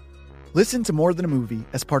film. Listen to More Than a Movie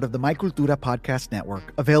as part of the My Cultura podcast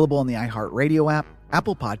network, available on the iHeartRadio app,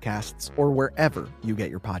 Apple Podcasts, or wherever you get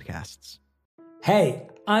your podcasts. Hey,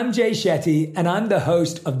 I'm Jay Shetty, and I'm the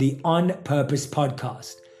host of the On Purpose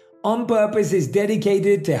podcast. On Purpose is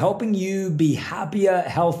dedicated to helping you be happier,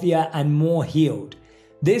 healthier, and more healed.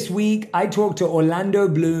 This week, I talked to Orlando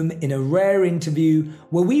Bloom in a rare interview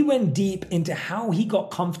where we went deep into how he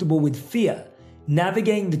got comfortable with fear,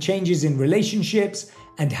 navigating the changes in relationships,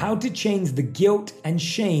 and how to change the guilt and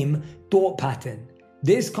shame thought pattern.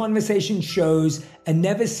 This conversation shows a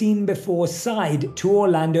never-seen-before side to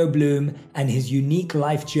Orlando Bloom and his unique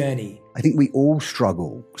life journey. I think we all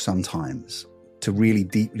struggle sometimes to really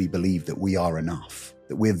deeply believe that we are enough,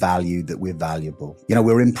 that we're valued, that we're valuable. You know,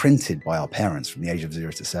 we're imprinted by our parents from the age of 0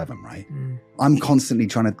 to 7, right? I'm constantly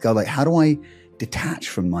trying to go like, how do I detach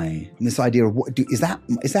from this idea of is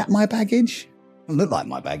that my baggage? It doesn't look like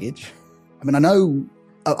my baggage. I mean, I know,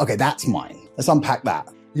 okay, that's mine. Let's unpack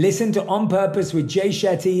that. Listen to On Purpose with Jay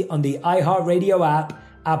Shetty on the iHeartRadio app,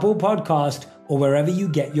 Apple Podcast, or wherever you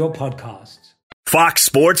get your podcasts. Fox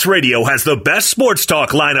Sports Radio has the best sports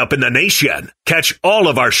talk lineup in the nation. Catch all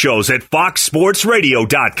of our shows at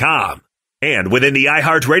foxsportsradio.com. And within the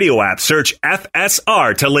iHeartRadio app, search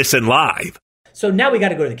FSR to listen live. So now we got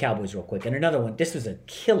to go to the Cowboys real quick. And another one, this was a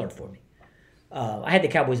killer for me. I had the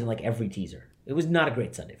Cowboys in like every teaser. It was not a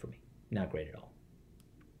great Sunday for me. Not great at all.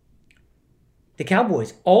 The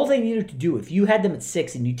Cowboys, all they needed to do, if you had them at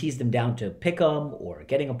 6 and you teased them down to pick them or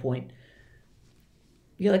getting a point,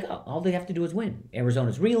 you're like, oh, all they have to do is win.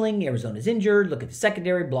 Arizona's reeling, Arizona's injured, look at the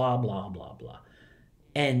secondary, blah, blah, blah, blah.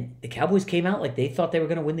 And the Cowboys came out like they thought they were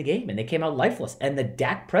going to win the game, and they came out lifeless. And the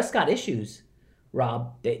Dak Prescott issues,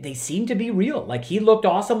 Rob, they seem to be real. Like, he looked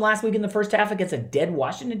awesome last week in the first half against a dead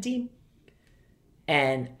Washington team.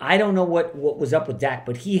 And I don't know what was up with Dak,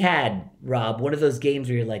 but he had, Rob, one of those games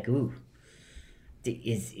where you're like, ooh,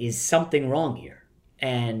 is something wrong here?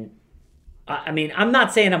 And I mean, I'm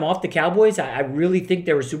not saying I'm off the Cowboys. I really think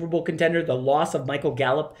they're a Super Bowl contender. The loss of Michael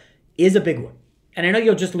Gallup is a big one. And I know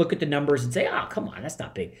you'll just look at the numbers and say, oh, come on, that's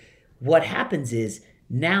not big. What happens is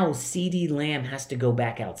now CeeDee Lamb has to go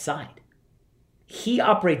back outside. He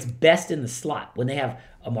operates best in the slot when they have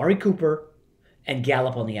Amari Cooper and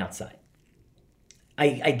Gallup on the outside.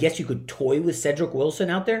 I guess you could toy with Cedric Wilson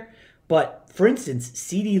out there. But, for instance,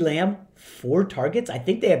 CeeDee Lamb, 4 targets. I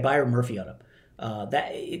think they had Byron Murphy on him.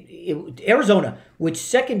 Arizona, which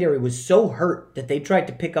secondary was so hurt that they tried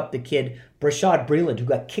to pick up the kid, Brashad Breeland, who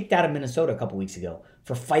got kicked out of Minnesota a couple weeks ago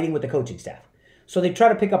for fighting with the coaching staff. So they tried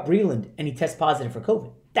to pick up Breeland, and he tests positive for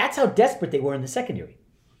COVID. That's how desperate they were in the secondary.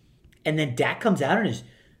 And then Dak comes out and is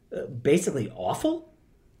basically awful.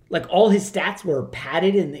 Like, all his stats were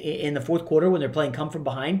padded in the fourth quarter when they're playing come from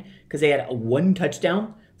behind because they had a 1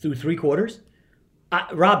 touchdown through 3 quarters.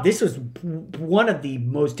 Rob, this was one of the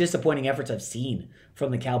most disappointing efforts I've seen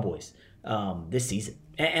from the Cowboys this season.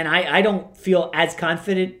 And I don't feel as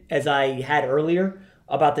confident as I had earlier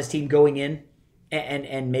about this team going in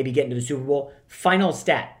and maybe getting to the Super Bowl. Final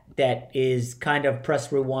stat that is kind of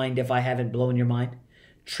press rewind if I haven't blown your mind.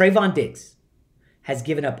 Trayvon Diggs has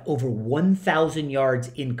given up over 1,000 yards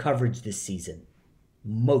in coverage this season,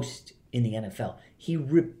 most in the NFL. He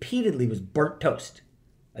repeatedly was burnt toast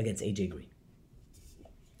against A.J. Green.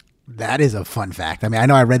 That is a fun fact. I mean, I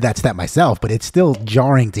know I read that stat myself, but it's still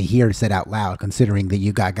jarring to hear said out loud, considering that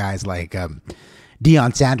you got guys like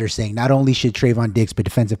Deion Sanders saying not only should Trayvon Diggs be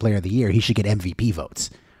Defensive Player of the Year, he should get MVP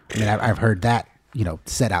votes. I mean, I've heard that,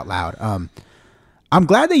 said out loud. I'm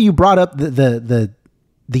glad that you brought up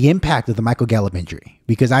the impact of the Michael Gallup injury,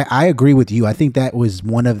 because I agree with you. I think that was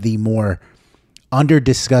one of the more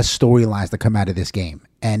under-discussed storylines that come out of this game.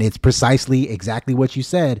 And it's precisely exactly what you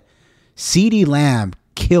said. CeeDee Lamb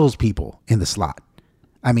kills people in the slot.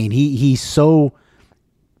 I mean, he's such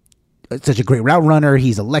a great route runner.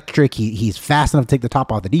 He's electric. He's fast enough to take the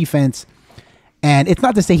top off the defense. And it's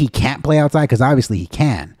not to say he can't play outside, because obviously he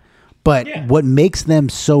can. But what makes them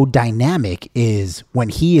so dynamic is when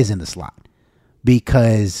he is in the slot,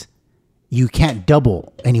 because you can't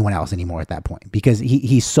double anyone else anymore at that point, because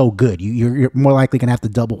he's so good. You're more likely going to have to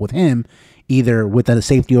double with him, either with a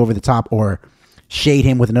safety over the top or shade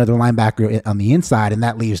him with another linebacker on the inside, and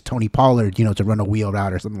that leaves Tony Pollard, to run a wheel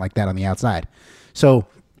route or something like that on the outside. So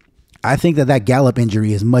I think that Gallup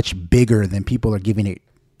injury is much bigger than people are giving it,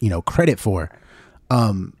 credit for.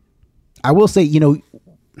 I will say,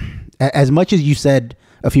 as much as you said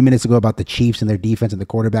a few minutes ago about the Chiefs and their defense and the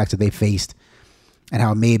quarterbacks that they faced, and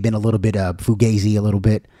how it may have been a little bit fugazi, a little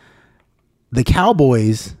bit, the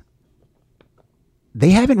Cowboys, they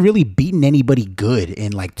haven't really beaten anybody good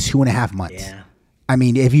in like 2.5 months. Yeah. I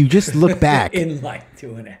mean, if you just look back in like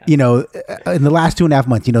 2.5, in the last 2.5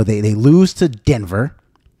 months, they lose to Denver,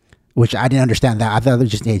 which I didn't understand that. I thought it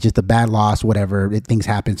was just a bad loss, whatever. Things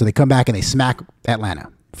happen. So they come back and they smack Atlanta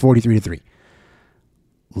 43-3.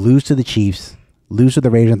 Lose to the Chiefs, lose to the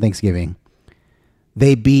Raiders on Thanksgiving.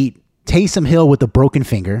 They beat Taysom Hill with a broken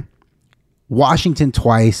finger, Washington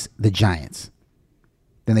twice, the Giants.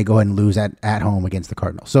 Then they go ahead and lose at home against the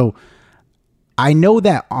Cardinals. So I know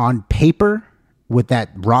that on paper, with that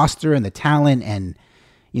roster and the talent, and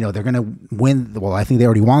they're going to win. Well, I think they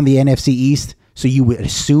already won the NFC East, so you would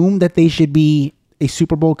assume that they should be a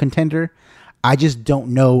Super Bowl contender. I just don't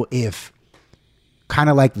know if, kind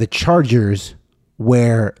of like the Chargers,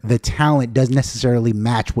 where the talent doesn't necessarily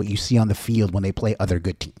match what you see on the field when they play other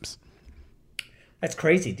good teams. That's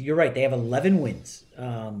crazy. You're right. They have 11 wins.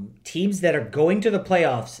 Teams that are going to the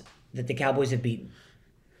playoffs that the Cowboys have beaten: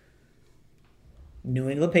 New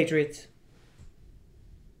England Patriots,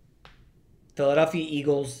 Philadelphia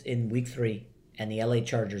Eagles in week 3, and the LA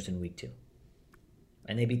Chargers in week 2.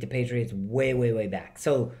 And they beat the Patriots way, way, way back.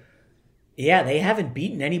 So, yeah, they haven't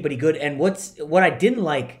beaten anybody good. And what I didn't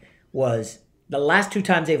like was the last 2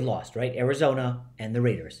 times they've lost, right? Arizona and the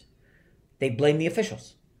Raiders. They blame the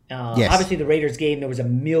officials. Yes. Obviously, the Raiders game, there was a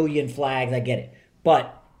million flags. I get it.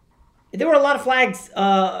 But there were a lot of flags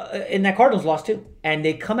in that Cardinals loss, too. And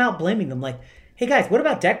they come out blaming them like, hey, guys, what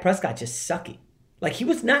about Dak Prescott just sucking? Like, he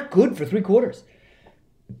was not good for 3 quarters.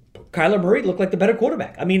 Kyler Murray looked like the better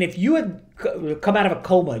quarterback. I mean, if you had come out of a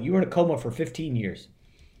coma, you were in a coma for 15 years,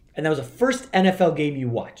 and that was the first NFL game you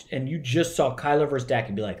watched, and you just saw Kyler versus Dak,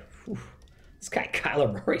 and be like, This guy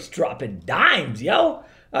Kyler Murray's dropping dimes, yo.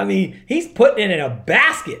 I mean, he's putting it in a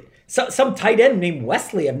basket. Some tight end named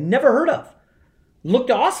Wesley I've never heard of. Looked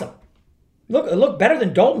awesome. It looked better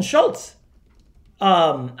than Dalton Schultz.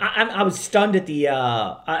 I was stunned at the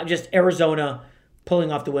just Arizona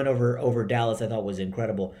pulling off the win over Dallas. I thought was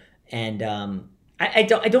incredible. And I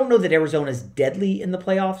don't know that Arizona's deadly in the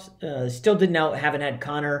playoffs. Still haven't had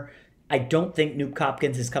Connor. I don't think Nuke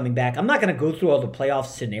Hopkins is coming back. I'm not going to go through all the playoff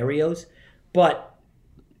scenarios, but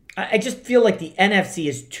I just feel like the NFC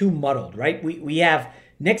is too muddled, right? We have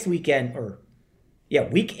next weekend,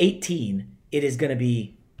 week 18, it is going to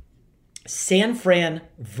be San Fran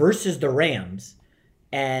versus the Rams.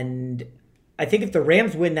 And I think if the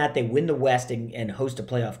Rams win that, they win the West and host a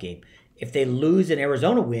playoff game. If they lose and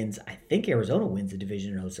Arizona wins, I think Arizona wins the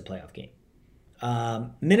division and hosts a playoff game.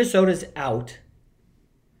 Minnesota's out.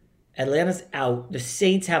 Atlanta's out. The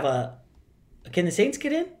Saints can the Saints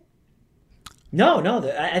get in? No.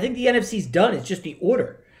 I think the NFC's done. It's just the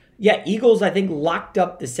order. Yeah, Eagles, I think, locked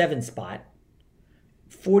up the 7th spot.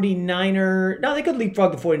 49er. No, they could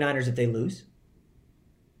leapfrog the 49ers if they lose.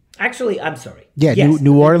 Actually, I'm sorry. Yeah, yes,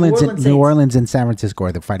 New Orleans and San Francisco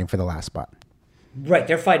are fighting for the last spot. Right,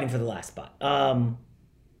 they're fighting for the last spot.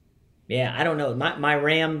 Yeah, I don't know. My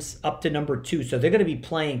Rams up to number 2, so they're going to be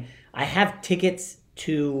playing. I have tickets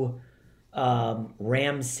to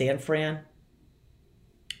Rams San Fran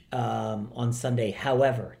on Sunday.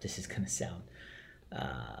 However, this is going to sound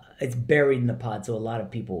it's buried in the pod, so a lot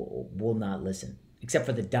of people will not listen, except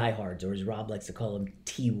for the diehards, or as Rob likes to call them,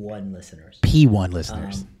 T1 listeners. P1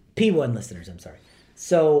 listeners. P1 listeners, I'm sorry.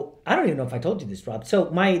 So I don't even know if I told you this, Rob.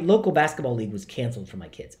 So my local basketball league was canceled for my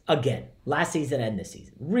kids. Again, last season and this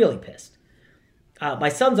season. Really pissed. My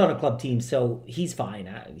son's on a club team, so he's fine.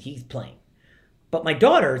 He's playing. But my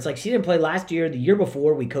daughter, it's like she didn't play last year. The year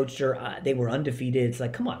before, we coached her. They were undefeated. It's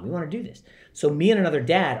like, come on, we want to do this. So me and another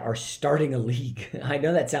dad are starting a league. I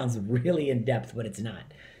know that sounds really in-depth, but it's not.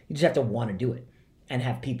 You just have to want to do it and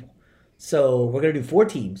have people. So we're going to do 4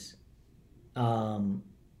 teams.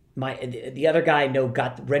 The other guy I know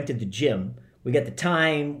rented the gym. We got the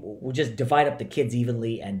time. We'll just divide up the kids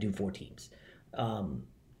evenly and do 4 teams. I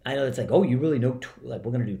know it's like, oh, you really know, we're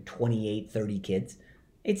going to do 28, 30 kids.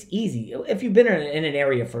 It's easy. If you've been in an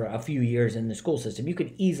area for a few years in the school system, you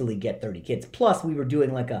could easily get 30 kids. Plus, we were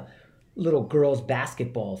doing like a little girls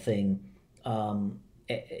basketball thing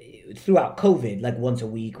throughout COVID, like once a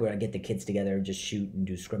week, where I get the kids together and just shoot and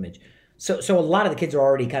do scrimmage. So a lot of the kids are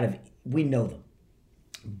already we know them.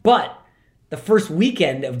 But the first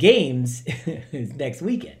weekend of games is next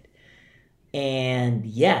weekend. And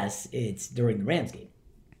yes, it's during the Rams game.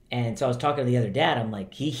 And so I was talking to the other dad. I'm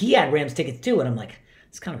like, he had Rams tickets too. And I'm like,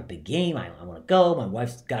 it's kind of a big game. I want to go. My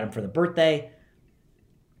wife's got him for the birthday.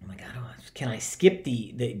 I'm like, can I skip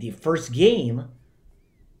the first game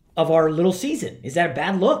of our little season? Is that a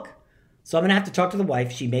bad look? So I'm going to have to talk to the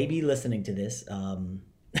wife. She may be listening to this.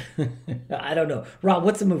 I don't know. Rob,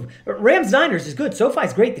 what's the move? Rams-Niners is good.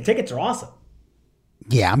 SoFi's great. The tickets are awesome.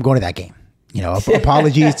 Yeah, I'm going to that game.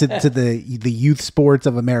 Apologies to the youth sports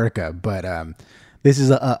of America, but this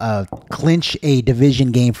is a clinch a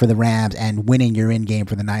division game for the Rams and winning your in game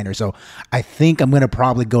for the Niners. So I think I'm going to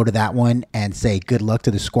probably go to that one and say good luck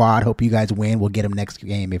to the squad. Hope you guys win. We'll get them next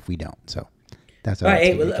game if we don't. So that's all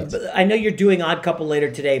right. I know you're doing Odd Couple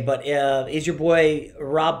later today, but is your boy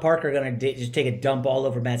Rob Parker going to just take a dump all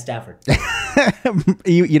over Matt Stafford?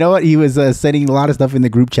 You know what? He was sending a lot of stuff in the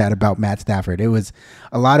group chat about Matt Stafford. It was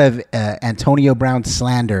a lot of Antonio Brown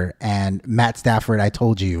slander and Matt Stafford, I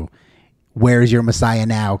told you, where's your Messiah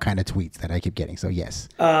now kind of tweets that I keep getting. So yes.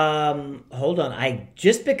 Hold on.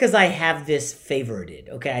 Just because I have this favorited.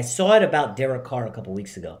 Okay. I saw it about Derek Carr a couple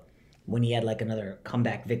weeks ago when he had like another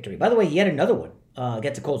comeback victory. By the way, he had another one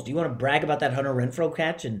against the Colts. Do you want to brag about that Hunter Renfrow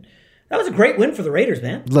catch? And that was a great win for the Raiders,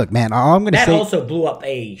 man. Look, man, all I'm going to say. That also blew up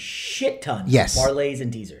a shit ton. Yes. Of parlays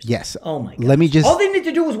and teasers. Yes. Oh my God. All they need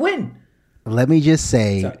to do was win. Let me just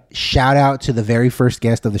say, shout out to the very first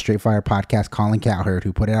guest of the Straight Fire podcast, Colin Cowherd,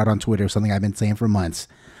 who put it out on Twitter, something I've been saying for months.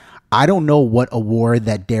 I don't know what award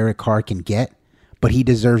that Derek Carr can get, but he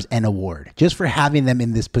deserves an award just for having them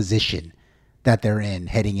in this position that they're in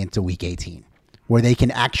heading into week 18, where they can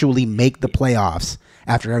actually make the playoffs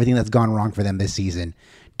after everything that's gone wrong for them this season.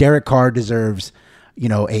 Derek Carr deserves,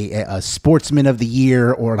 a sportsman of the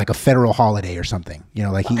year or like a federal holiday or something.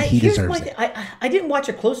 He deserves it. I didn't watch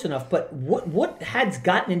it close enough, but what has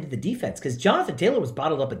gotten into the defense? Because Jonathan Taylor was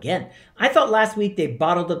bottled up again. I thought last week they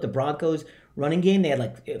bottled up the Broncos running game. They had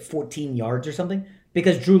like 14 yards or something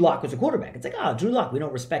because Drew Lock was a quarterback. It's like, Drew Lock, we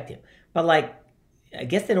don't respect him. But I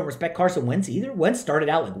guess they don't respect Carson Wentz either. Wentz started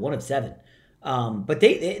out like 1 of 7. But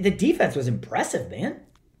the defense was impressive, man.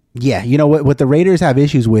 Yeah, you know what the Raiders have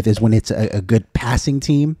issues with is when it's a good passing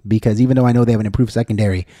team, because even though I know they have an improved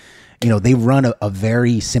secondary, you know, they run a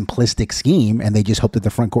very simplistic scheme and they just hope that the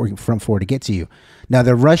front four to get to you. Now,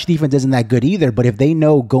 the rush defense isn't that good either, but if they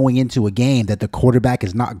know going into a game that the quarterback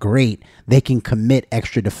is not great, they can commit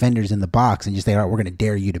extra defenders in the box and just say, all right, we're going to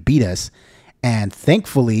dare you to beat us. And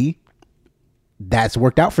thankfully, that's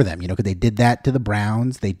worked out for them, you know, because they did that to the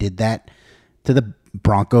Browns, they did that to the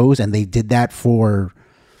Broncos, and they did that for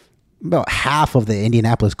about half of the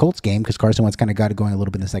Indianapolis Colts game because Carson Wentz kind of got it going a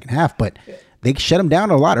little bit in the second half, but they shut him down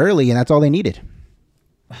a lot early, and that's all they needed.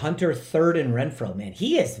 Hunter third and Renfro, man.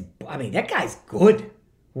 That guy's good.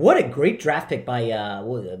 What a great draft pick by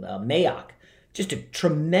Mayock. Just a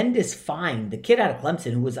tremendous find. The kid out of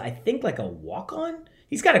Clemson who was, I think, like a walk-on.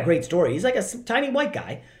 He's got a great story. He's like a tiny white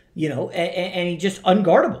guy, you know, and he's just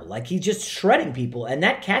unguardable. Like, he's just shredding people. And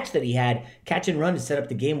that catch that he had, catch and run to set up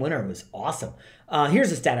the game winner, was awesome.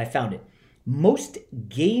 Here's a stat. I found it. Most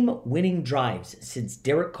game-winning drives since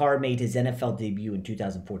Derek Carr made his NFL debut in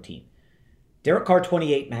 2014. Derek Carr,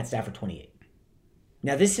 28, Matt Stafford, 28.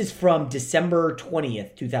 Now, this is from December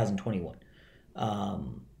 20th, 2021.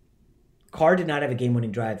 Carr did not have a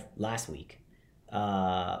game-winning drive last week.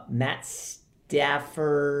 Matt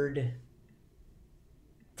Stafford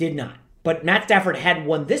did not. But Matt Stafford had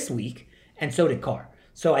one this week, and so did Carr.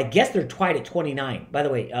 So I guess they're tied at 29. By the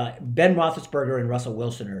way, Ben Roethlisberger and Russell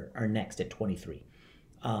Wilson are next at 23.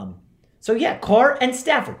 So yeah, Carr and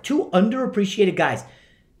Stafford, two underappreciated guys.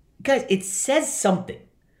 Guys, it says something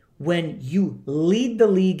when you lead the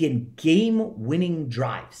league in game-winning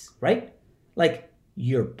drives, right? Like,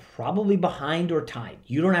 you're probably behind or tied.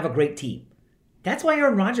 You don't have a great team. That's why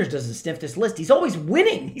Aaron Rodgers doesn't sniff this list. He's always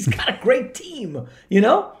winning. He's got a great team, you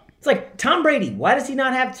know? It's like Tom Brady. Why does he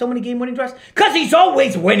not have so many game-winning drives? Because he's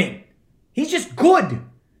always winning. He's just good.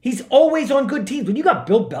 He's always on good teams. When you got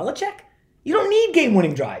Bill Belichick, you don't need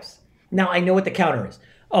game-winning drives. Now, I know what the counter is.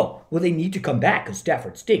 Oh, well, they need to come back because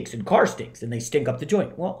Stafford stinks and Carr stinks and they stink up the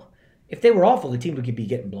joint. Well, if they were awful, the team would be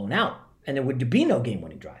getting blown out and there would be no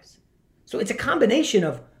game-winning drives. So it's a combination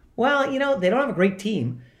of, well, you know, they don't have a great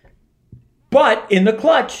team, but in the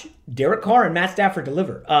clutch, Derek Carr and Matt Stafford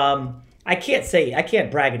deliver. I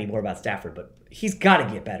can't brag anymore about Stafford, but he's got to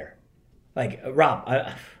get better. Like, Rob,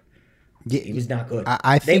 he was not good.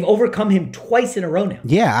 I think they've overcome him twice in a row now.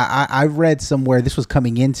 Yeah, I read somewhere, this was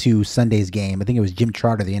coming into Sunday's game. I think it was Jim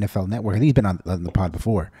Charter, the NFL Network. I think he's been on the pod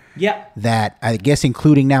before. Yeah. That, I guess,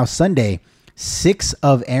 including now Sunday, 6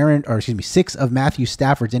 of Matthew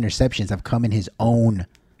Stafford's interceptions have come in his own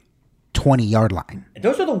 20-yard line.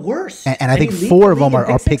 Those are the worst. And I think 4 of them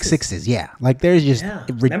are pick sixes. Yeah. Like, there's just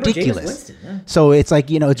ridiculous. Winston, yeah. So it's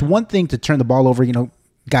like, you know, it's one thing to turn the ball over, you know,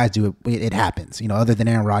 guys do it. It happens. You know, other than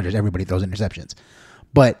Aaron Rodgers, everybody throws interceptions.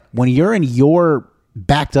 But when you're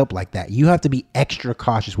backed up like that, you have to be extra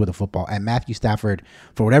cautious with the football. And Matthew Stafford,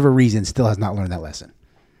 for whatever reason, still has not learned that lesson.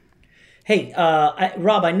 Hey,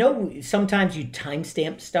 Rob, I know sometimes you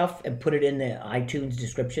timestamp stuff and put it in the iTunes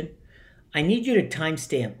description. I need you to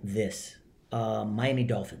timestamp this. Miami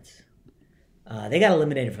Dolphins. They got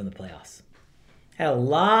eliminated from the playoffs. Had a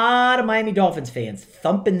lot of Miami Dolphins fans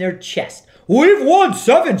thumping their chest. We've won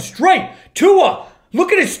 7 straight. Tua,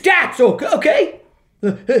 look at his stats, okay?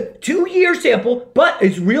 2-year sample, but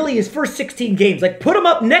it's really his first 16 games. Like, put him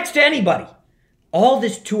up next to anybody. All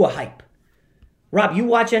this Tua hype. Rob, you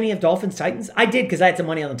watch any of Dolphins Titans? I did because I had some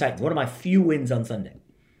money on the Titans. One of my few wins on Sunday.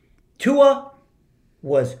 Tua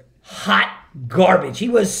was hot garbage. He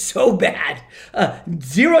was so bad.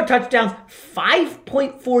 0 touchdowns,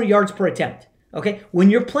 5.4 yards per attempt. Okay? When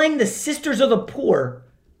you're playing the Sisters of the Poor,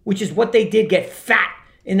 which is what they did get fat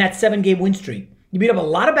in that 7-game win streak, you beat up a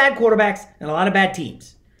lot of bad quarterbacks and a lot of bad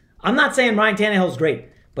teams. I'm not saying Ryan Tannehill's great,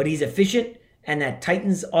 but he's efficient, and that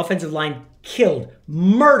Titans offensive line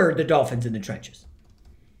murdered the Dolphins in the trenches.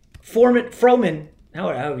 Froman,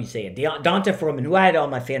 how do you say it? Donta Froman, who I had on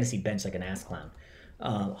my fantasy bench like an ass clown.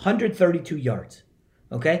 132 yards.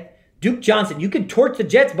 Okay? Duke Johnson, you could torch the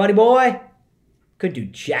Jets, buddy boy. Could do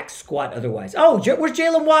jack squat otherwise. Oh, where's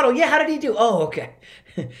Jalen Waddle? Yeah, how did he do? Oh, okay.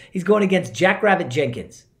 He's going against Jackrabbit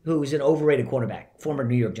Jenkins, who's an overrated cornerback, former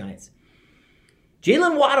New York Giants.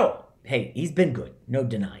 Jalen Waddle, hey, he's been good. No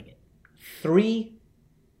denying it. 3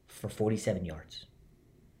 for 47 yards.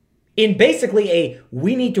 In basically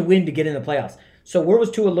we need to win to get in the playoffs. So where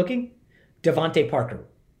was Tua looking? Devontae Parker.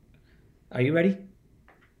 Are you ready?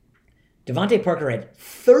 Devontae Parker had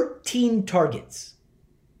 13 targets,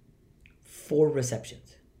 4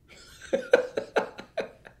 receptions.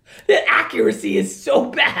 The accuracy is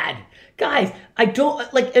so bad. Guys, I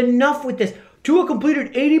don't, enough with this. Tua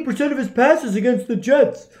completed 80% of his passes against the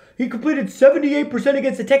Jets. He completed 78%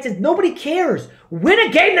 against the Texans. Nobody cares. Win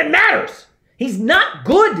a game that matters. He's not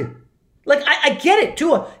good. Like, I get it,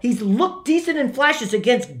 Tua. He's looked decent in flashes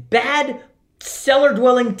against bad,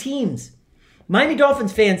 cellar-dwelling teams. Miami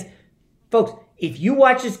Dolphins fans, folks, if you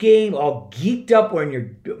watch this game all geeked up wearing your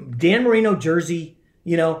Dan Marino jersey,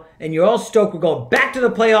 and you're all stoked, we're going back to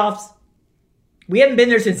the playoffs. We haven't been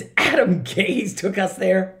there since Adam Gase took us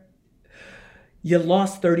there. You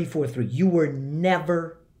lost 34-3. You were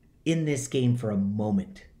never in this game for a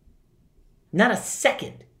moment. Not a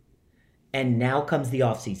second. And now comes the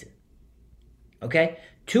offseason. Okay?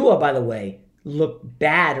 Tua, by the way, looked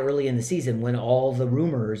bad early in the season when all the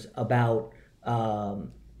rumors about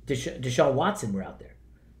Deshaun Watson were out there.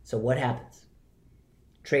 So what happens?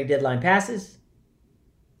 Trade deadline passes.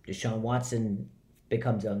 Deshaun Watson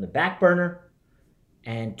becomes on the back burner.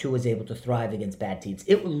 And Tua is able to thrive against bad teams.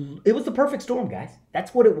 It was the perfect storm, guys.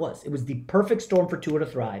 That's what it was. It was the perfect storm for Tua to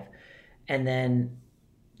thrive. And then,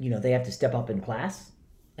 they have to step up in class.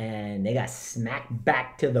 And they got smacked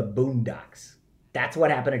back to the boondocks. That's what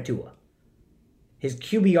happened to Tua. His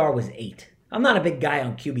QBR was 8. I'm not a big guy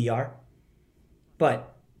on QBR.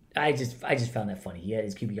 But I just found that funny.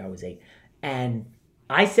 His QBR was 8. And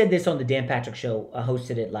I said this on the Dan Patrick Show. I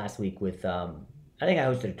hosted it last week with... I think I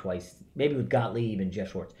hosted it twice, maybe with Gottlieb and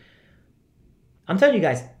Jeff Schwartz. I'm telling you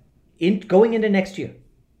guys, going into next year,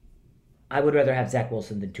 I would rather have Zach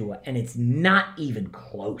Wilson than Tua, and it's not even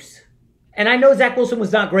close. And I know Zach Wilson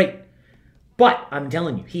was not great, but I'm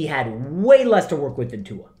telling you, he had way less to work with than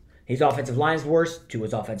Tua. His offensive line's worse,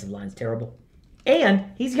 Tua's offensive line's terrible,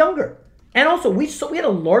 and he's younger. And also, we had a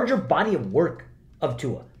larger body of work of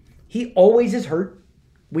Tua. He always is hurt.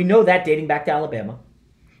 We know that dating back to Alabama.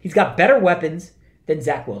 He's got better weapons than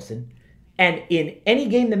Zach Wilson. And in any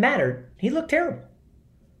game that mattered, he looked terrible.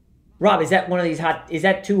 Rob, is that one of these is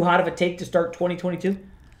that too hot of a take to start 2022?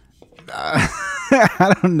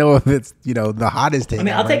 I don't know if it's, the hottest take. I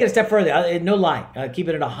mean, I'll take it a step further. No lie. Keep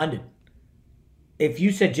it at 100. If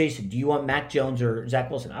you said, Jason, do you want Mac Jones or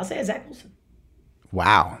Zach Wilson? I'll say Zach Wilson.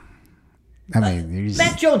 Wow. I mean,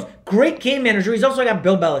 Mac Jones, great game manager. He's also got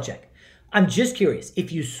Bill Belichick. I'm just curious.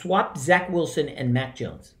 If you swapped Zach Wilson and Mac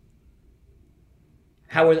Jones,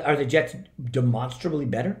 how are the Jets demonstrably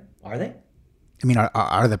better? Are they? I mean,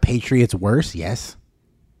 are the Patriots worse? Yes.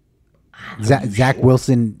 Zach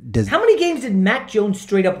Wilson does. How many games did Mac Jones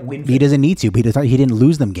straight up win? He doesn't need to. He didn't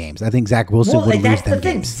lose them games. I think Zach Wilson would lose them games. That's the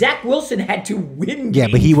thing. Zach Wilson had to win games. Yeah,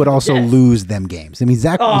 but he would also lose them games. I mean,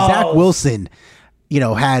 Zach Wilson,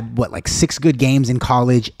 had 6 good games in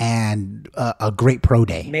college and a great pro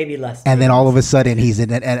day. Maybe less. And then all of a sudden he's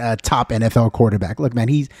a top NFL quarterback. Look, man,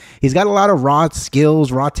 he's got a lot of raw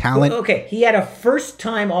skills, raw talent. Okay, he had a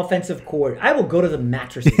first-time offensive coordinator. I will go to the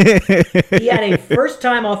mattresses. He had a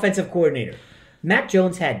first-time offensive coordinator. Mac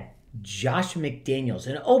Jones had Josh McDaniels.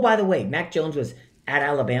 And oh, by the way, Mac Jones was at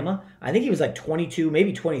Alabama. I think he was 22,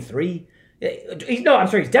 maybe 23. He's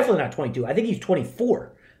definitely not 22. I think he's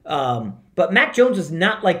 24. But Mac Jones was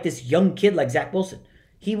not like this young kid like Zach Wilson.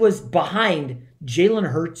 He was behind Jalen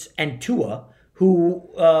Hurts and Tua, who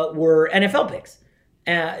were NFL picks.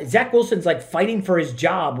 Zach Wilson's fighting for his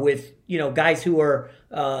job with guys who are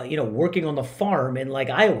working on the farm in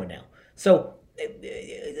Iowa now. So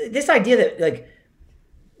this idea that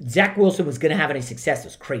Zach Wilson was going to have any success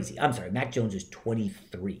was crazy. I'm sorry, Mac Jones is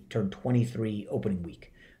 23, turned 23 opening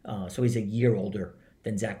week, so he's a year older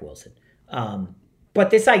than Zach Wilson. But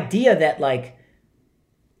this idea that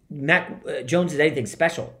Mac Jones is anything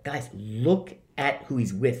special, guys, look at who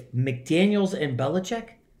he's with. McDaniels and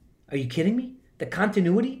Belichick? Are you kidding me? The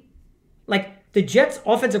continuity? The Jets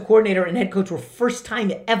offensive coordinator and head coach were first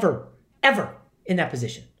time ever in that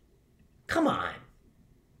position. Come on.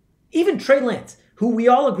 Even Trey Lance, who we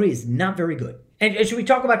all agree is not very good. And should we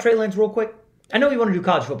talk about Trey Lance real quick? I know you want to do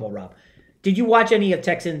college football, Rob. Did you watch any of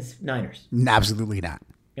Texans Niners? Absolutely not.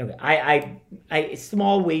 Okay, I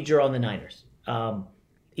small wager on the Niners.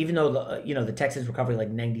 Even though the Texans were covering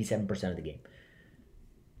 97% of the game.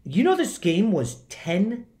 This game was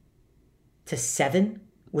 10-7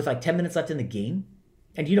 with 10 minutes left in the game,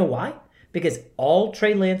 and you know why? Because all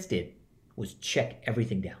Trey Lance did was check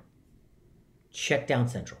everything down. Check down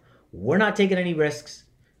central. We're not taking any risks.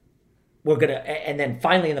 We're gonna, and then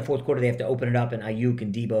finally in the fourth quarter they have to open it up, and Ayuk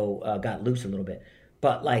and Debo got loose a little bit,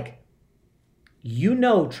 but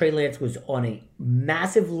Trey Lance was on a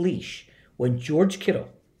massive leash when George Kittle,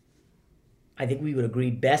 I think we would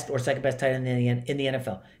agree best or second best tight end in the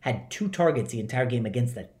NFL, had 2 targets the entire game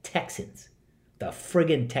against the Texans. The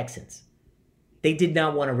friggin' Texans. They did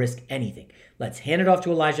not want to risk anything. Let's hand it off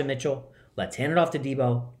to Elijah Mitchell. Let's hand it off to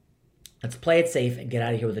Debo. Let's play it safe and get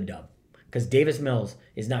out of here with a dub. Because Davis Mills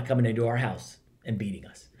is not coming into our house and beating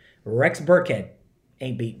us. Rex Burkhead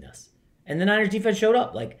ain't beating us. And the Niners defense showed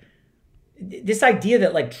up. Like, this idea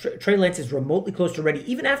that, like, Trey Lance is remotely close to ready,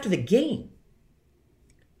 even after the game.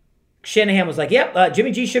 Shanahan was like, yep,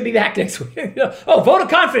 Jimmy G should be back next week. Oh, vote of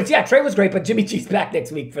confidence. Yeah, Trey was great, but Jimmy G's back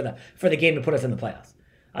next week for the game to put us in the playoffs.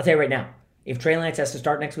 I'll tell you right now, if Trey Lance has to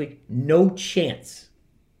start next week, no chance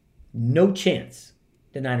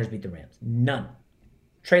the Niners beat the Rams. None.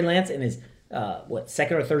 Trey Lance in his,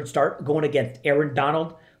 second or third start going against Aaron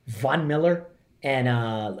Donald, Von Miller,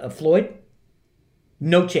 and Floyd?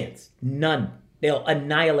 No chance. None. They'll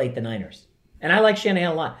annihilate the Niners. And I like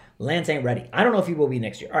Shanahan a lot. Lance ain't ready. I don't know if he will be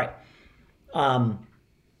next year. All right.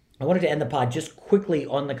 I wanted to end the pod just quickly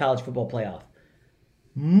on the college football playoff.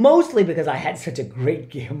 Mostly because I had such a great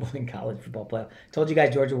gambling college football playoff. Told you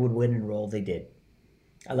guys Georgia would win and roll. They did.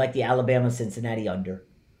 I like the Alabama-Cincinnati under.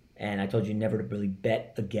 And I told you never to really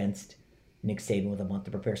bet against Nick Saban with a month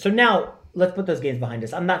to prepare. So now let's put those games behind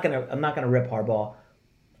us. I'm not gonna rip Harbaugh.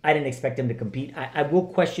 I didn't expect him to compete. I will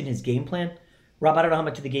question his game plan. Rob, I don't know how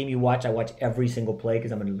much of the game you watch. I watch every single play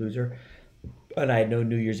because I'm a loser. And I had no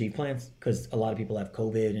New Year's Eve plans because a lot of people have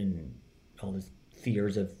COVID and all these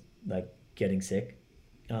fears of like getting sick.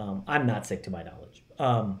 I'm not sick to my knowledge.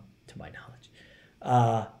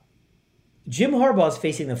 Jim Harbaugh is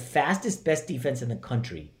facing the fastest, best defense in the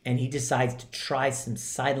country, and he decides to try some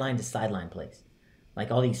sideline to sideline plays. Like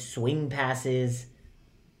all these swing passes.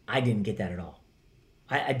 I didn't get that at all.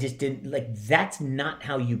 I just didn't, like, that's not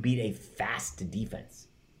how you beat a fast defense.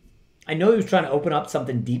 I know he was trying to open up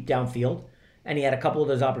something deep downfield, and he had a couple of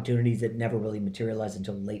those opportunities that never really materialized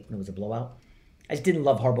until late when it was a blowout. I just didn't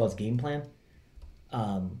love Harbaugh's game plan.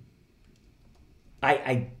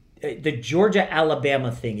 The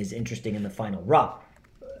Georgia-Alabama thing is interesting in the final. Rob,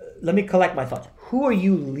 let me collect my thoughts. Who are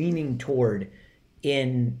you leaning toward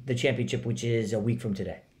in the championship, which is a week from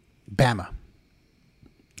today? Bama.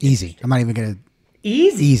 Easy. I'm not even going to...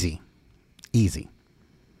 Easy? Easy.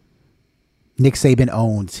 Nick Saban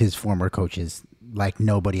owns his former coaches like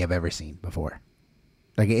nobody I've ever seen before.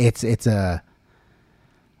 Like it's a...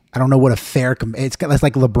 I don't know what a fair... It's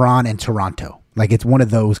like LeBron and Toronto. Like it's one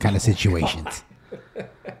of those kind of situations.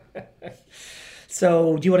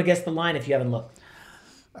 So, do you want to guess the line if you haven't looked?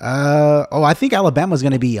 I think Alabama's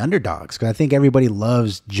going to be underdogs because I think everybody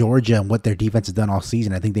loves Georgia and what their defense has done all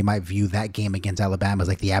season. I think they might view that game against Alabama as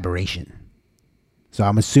like the aberration. So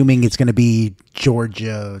I'm assuming it's going to be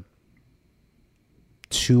Georgia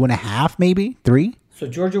 2.5, maybe 3. So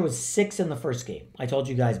Georgia was 6 in the first game. I told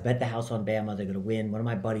you guys, bet the house on Bama. They're going to win. One of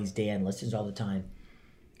my buddies, Dan, listens all the time.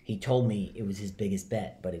 He told me it was his biggest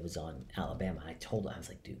bet, but it was on Alabama. I told him, I was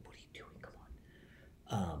like, dude, what are you doing? Come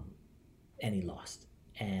on. And he lost.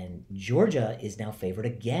 And Georgia is now favored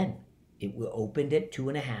again. It opened at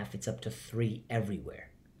 2.5. It's up to 3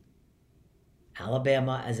 everywhere.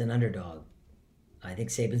 Alabama as an underdog. I think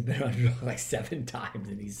Saban's been an underdog like 7 times,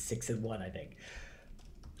 and he's 6-1, I think.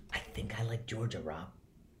 I think I like Georgia, Rob.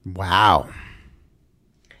 Wow.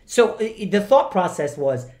 So the thought process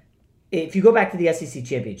was, if you go back to the SEC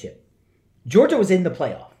championship, Georgia was in the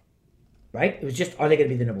playoff, right? It was just, are they going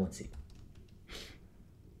to be the number 1 seed?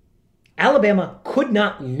 Alabama could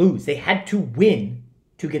not lose. They had to win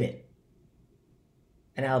to get in.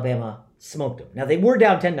 And Alabama smoked them. Now, they were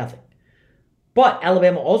down 10-0. But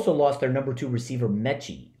Alabama also lost their number 2 receiver,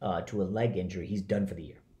 Mechie, to a leg injury. He's done for the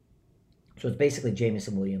year. So it's basically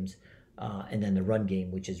Jamison Williams and then the run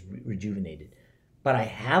game, which is rejuvenated. But I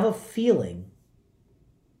have a feeling,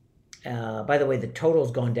 by the way, the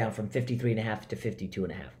total's gone down from 53.5 to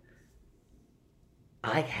 52.5.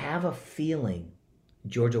 I have a feeling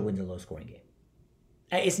Georgia wins a low-scoring game.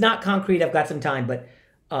 It's not concrete. I've got some time, but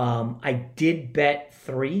I did bet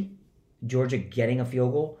 3, Georgia getting a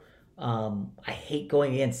field goal. I hate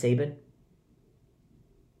going against Saban.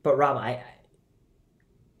 But, Rob,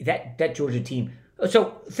 that Georgia team...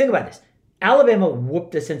 So, think about this. Alabama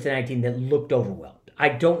whooped a Cincinnati team that looked overwhelmed. I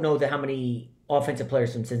don't know how many offensive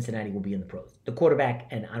players from Cincinnati will be in the pros. The quarterback,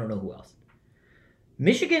 and I don't know who else.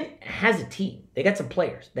 Michigan has a team. They got some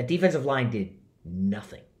players. That defensive line did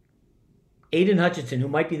nothing. Aiden Hutchinson, who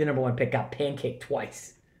might be the number 1 pick, got pancaked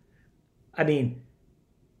twice. I mean,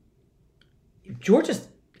 Georgia's...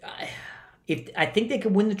 I think they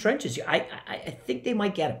could win the trenches. I think they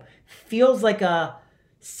might get him. Feels like a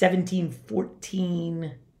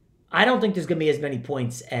 17-14. I don't think there's going to be as many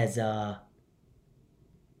points as the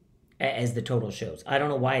total shows. I don't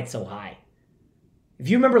know why it's so high. If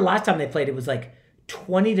you remember last time they played, it was like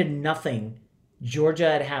 20-0 Georgia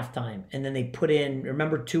at halftime, and then they put in,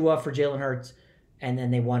 remember, Tua for Jalen Hurts, and then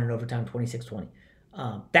they won in overtime 26-20.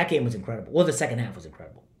 That game was incredible. Well, the second half was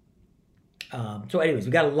incredible. So anyways,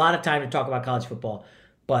 we got a lot of time to talk about college football,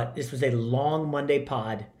 but this was a long Monday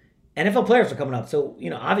pod. NFL players are coming up. So,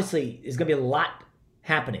 obviously there's going to be a lot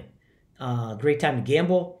happening. Great time to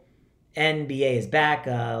gamble. NBA is back.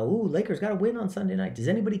 Lakers got to win on Sunday night. Does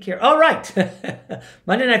anybody care? All right.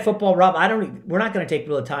 Monday Night Football, Rob, we're not going to take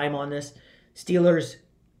real time on this. Steelers,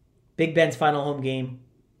 Big Ben's final home game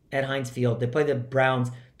at Heinz Field. They play the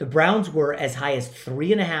Browns. The Browns were as high as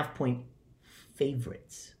 3.5-point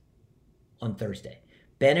favorites on Thursday.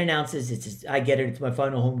 Ben announces, I get it, it's my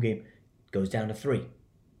final home game. Goes down to 3.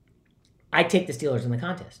 I take the Steelers in the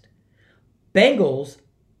contest. Bengals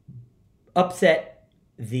upset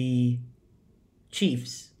the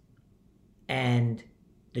Chiefs, and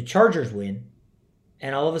the Chargers win,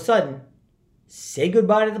 and all of a sudden, say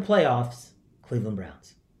goodbye to the playoffs, Cleveland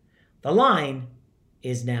Browns. The line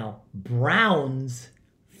is now Browns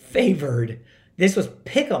favored. This was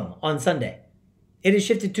Pick'em on Sunday. It has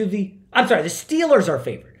shifted to the Steelers are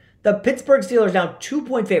favored. The Pittsburgh Steelers now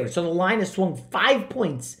 2-point favorite. So the line has swung 5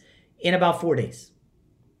 points in about 4 days.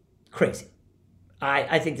 Crazy.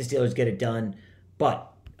 I think the Steelers get it done. But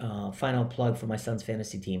final plug for my son's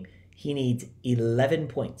fantasy team. He needs 11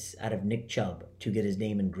 points out of Nick Chubb to get his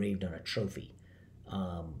name engraved on a trophy.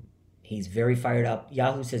 He's very fired up.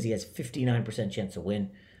 Yahoo says he has 59% chance to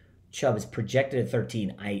win. Chubb is projected at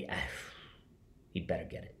 13. He'd better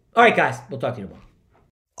get it. All right, guys. We'll talk to you tomorrow.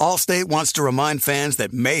 Allstate wants to remind fans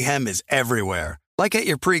that mayhem is everywhere, like at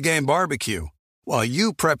your pregame barbecue. While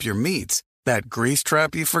you prep your meats, that grease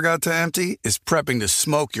trap you forgot to empty is prepping to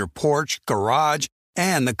smoke your porch, garage,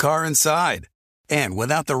 and the car inside. And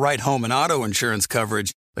without the right home and auto insurance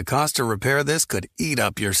coverage, the cost to repair this could eat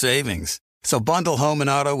up your savings. So bundle home and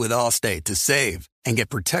auto with Allstate to save and get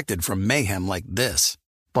protected from mayhem like this.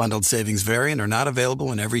 Bundled savings vary and are not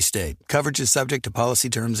available in every state. Coverage is subject to policy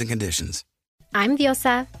terms and conditions. I'm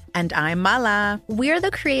Diosa. And I'm Mala. We're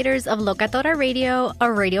the creators of Locatora Radio, a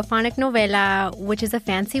radiophonic novela, which is a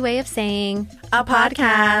fancy way of saying a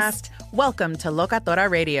podcast. Welcome to Locatora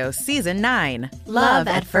Radio Season 9. Love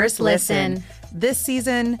at First Listen. This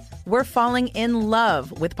season, we're falling in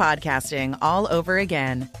love with podcasting all over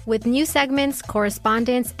again. With new segments,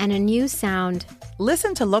 correspondence, and a new sound.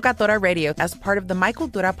 Listen to Locatora Radio as part of the Michael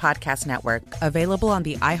Dura Podcast Network. Available on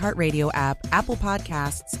the iHeartRadio app, Apple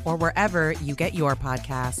Podcasts, or wherever you get your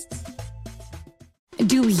podcasts.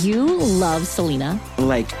 Do you love Selena?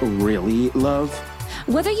 Like, really love?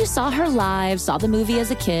 Whether you saw her live, saw the movie as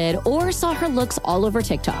a kid, or saw her looks all over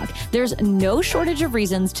TikTok, there's no shortage of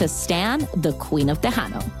reasons to stan the Queen of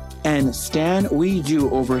Tejano. And Stan, we do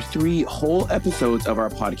over 3 whole episodes of our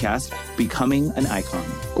podcast, Becoming an Icon.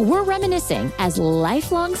 We're reminiscing as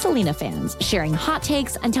lifelong Selena fans, sharing hot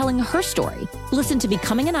takes and telling her story. Listen to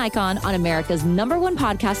Becoming an Icon on America's #1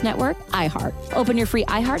 podcast network, iHeart. Open your free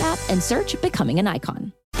iHeart app and search Becoming an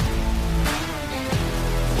Icon.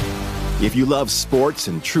 If you love sports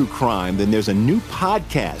and true crime, then there's a new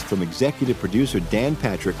podcast from executive producer Dan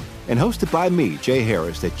Patrick and hosted by me, Jay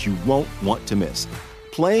Harris, that you won't want to miss.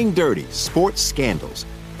 Playing Dirty: Sports Scandals.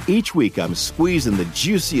 Each week, I'm squeezing the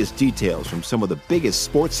juiciest details from some of the biggest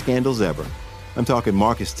sports scandals ever. I'm talking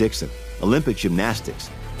Marcus Dixon, Olympic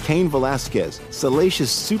gymnastics, Cain Velasquez,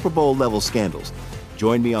 salacious Super Bowl-level scandals.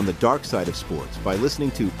 Join me on the dark side of sports by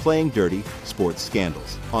listening to Playing Dirty: Sports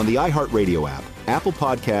Scandals on the iHeartRadio app, Apple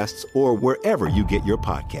Podcasts, or wherever you get your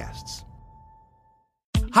podcasts.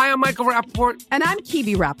 Hi, I'm Michael Rappaport. And I'm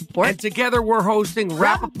Kibi Rappaport. And together we're hosting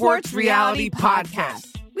Rappaport's Reality Podcast.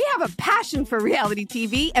 We have a passion for reality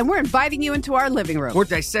TV, and we're inviting you into our living room. We're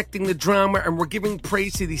dissecting the drama, and we're giving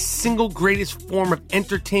praise to the single greatest form of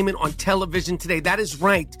entertainment on television today. That is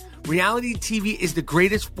right. Reality TV is the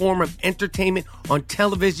greatest form of entertainment on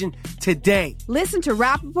television today. Listen to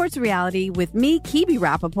Rappaport's Reality with me, Kibi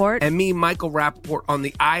Rappaport. And me, Michael Rappaport, on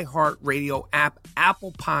the iHeartRadio app,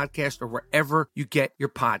 Apple Podcast, or wherever you get your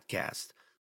podcast.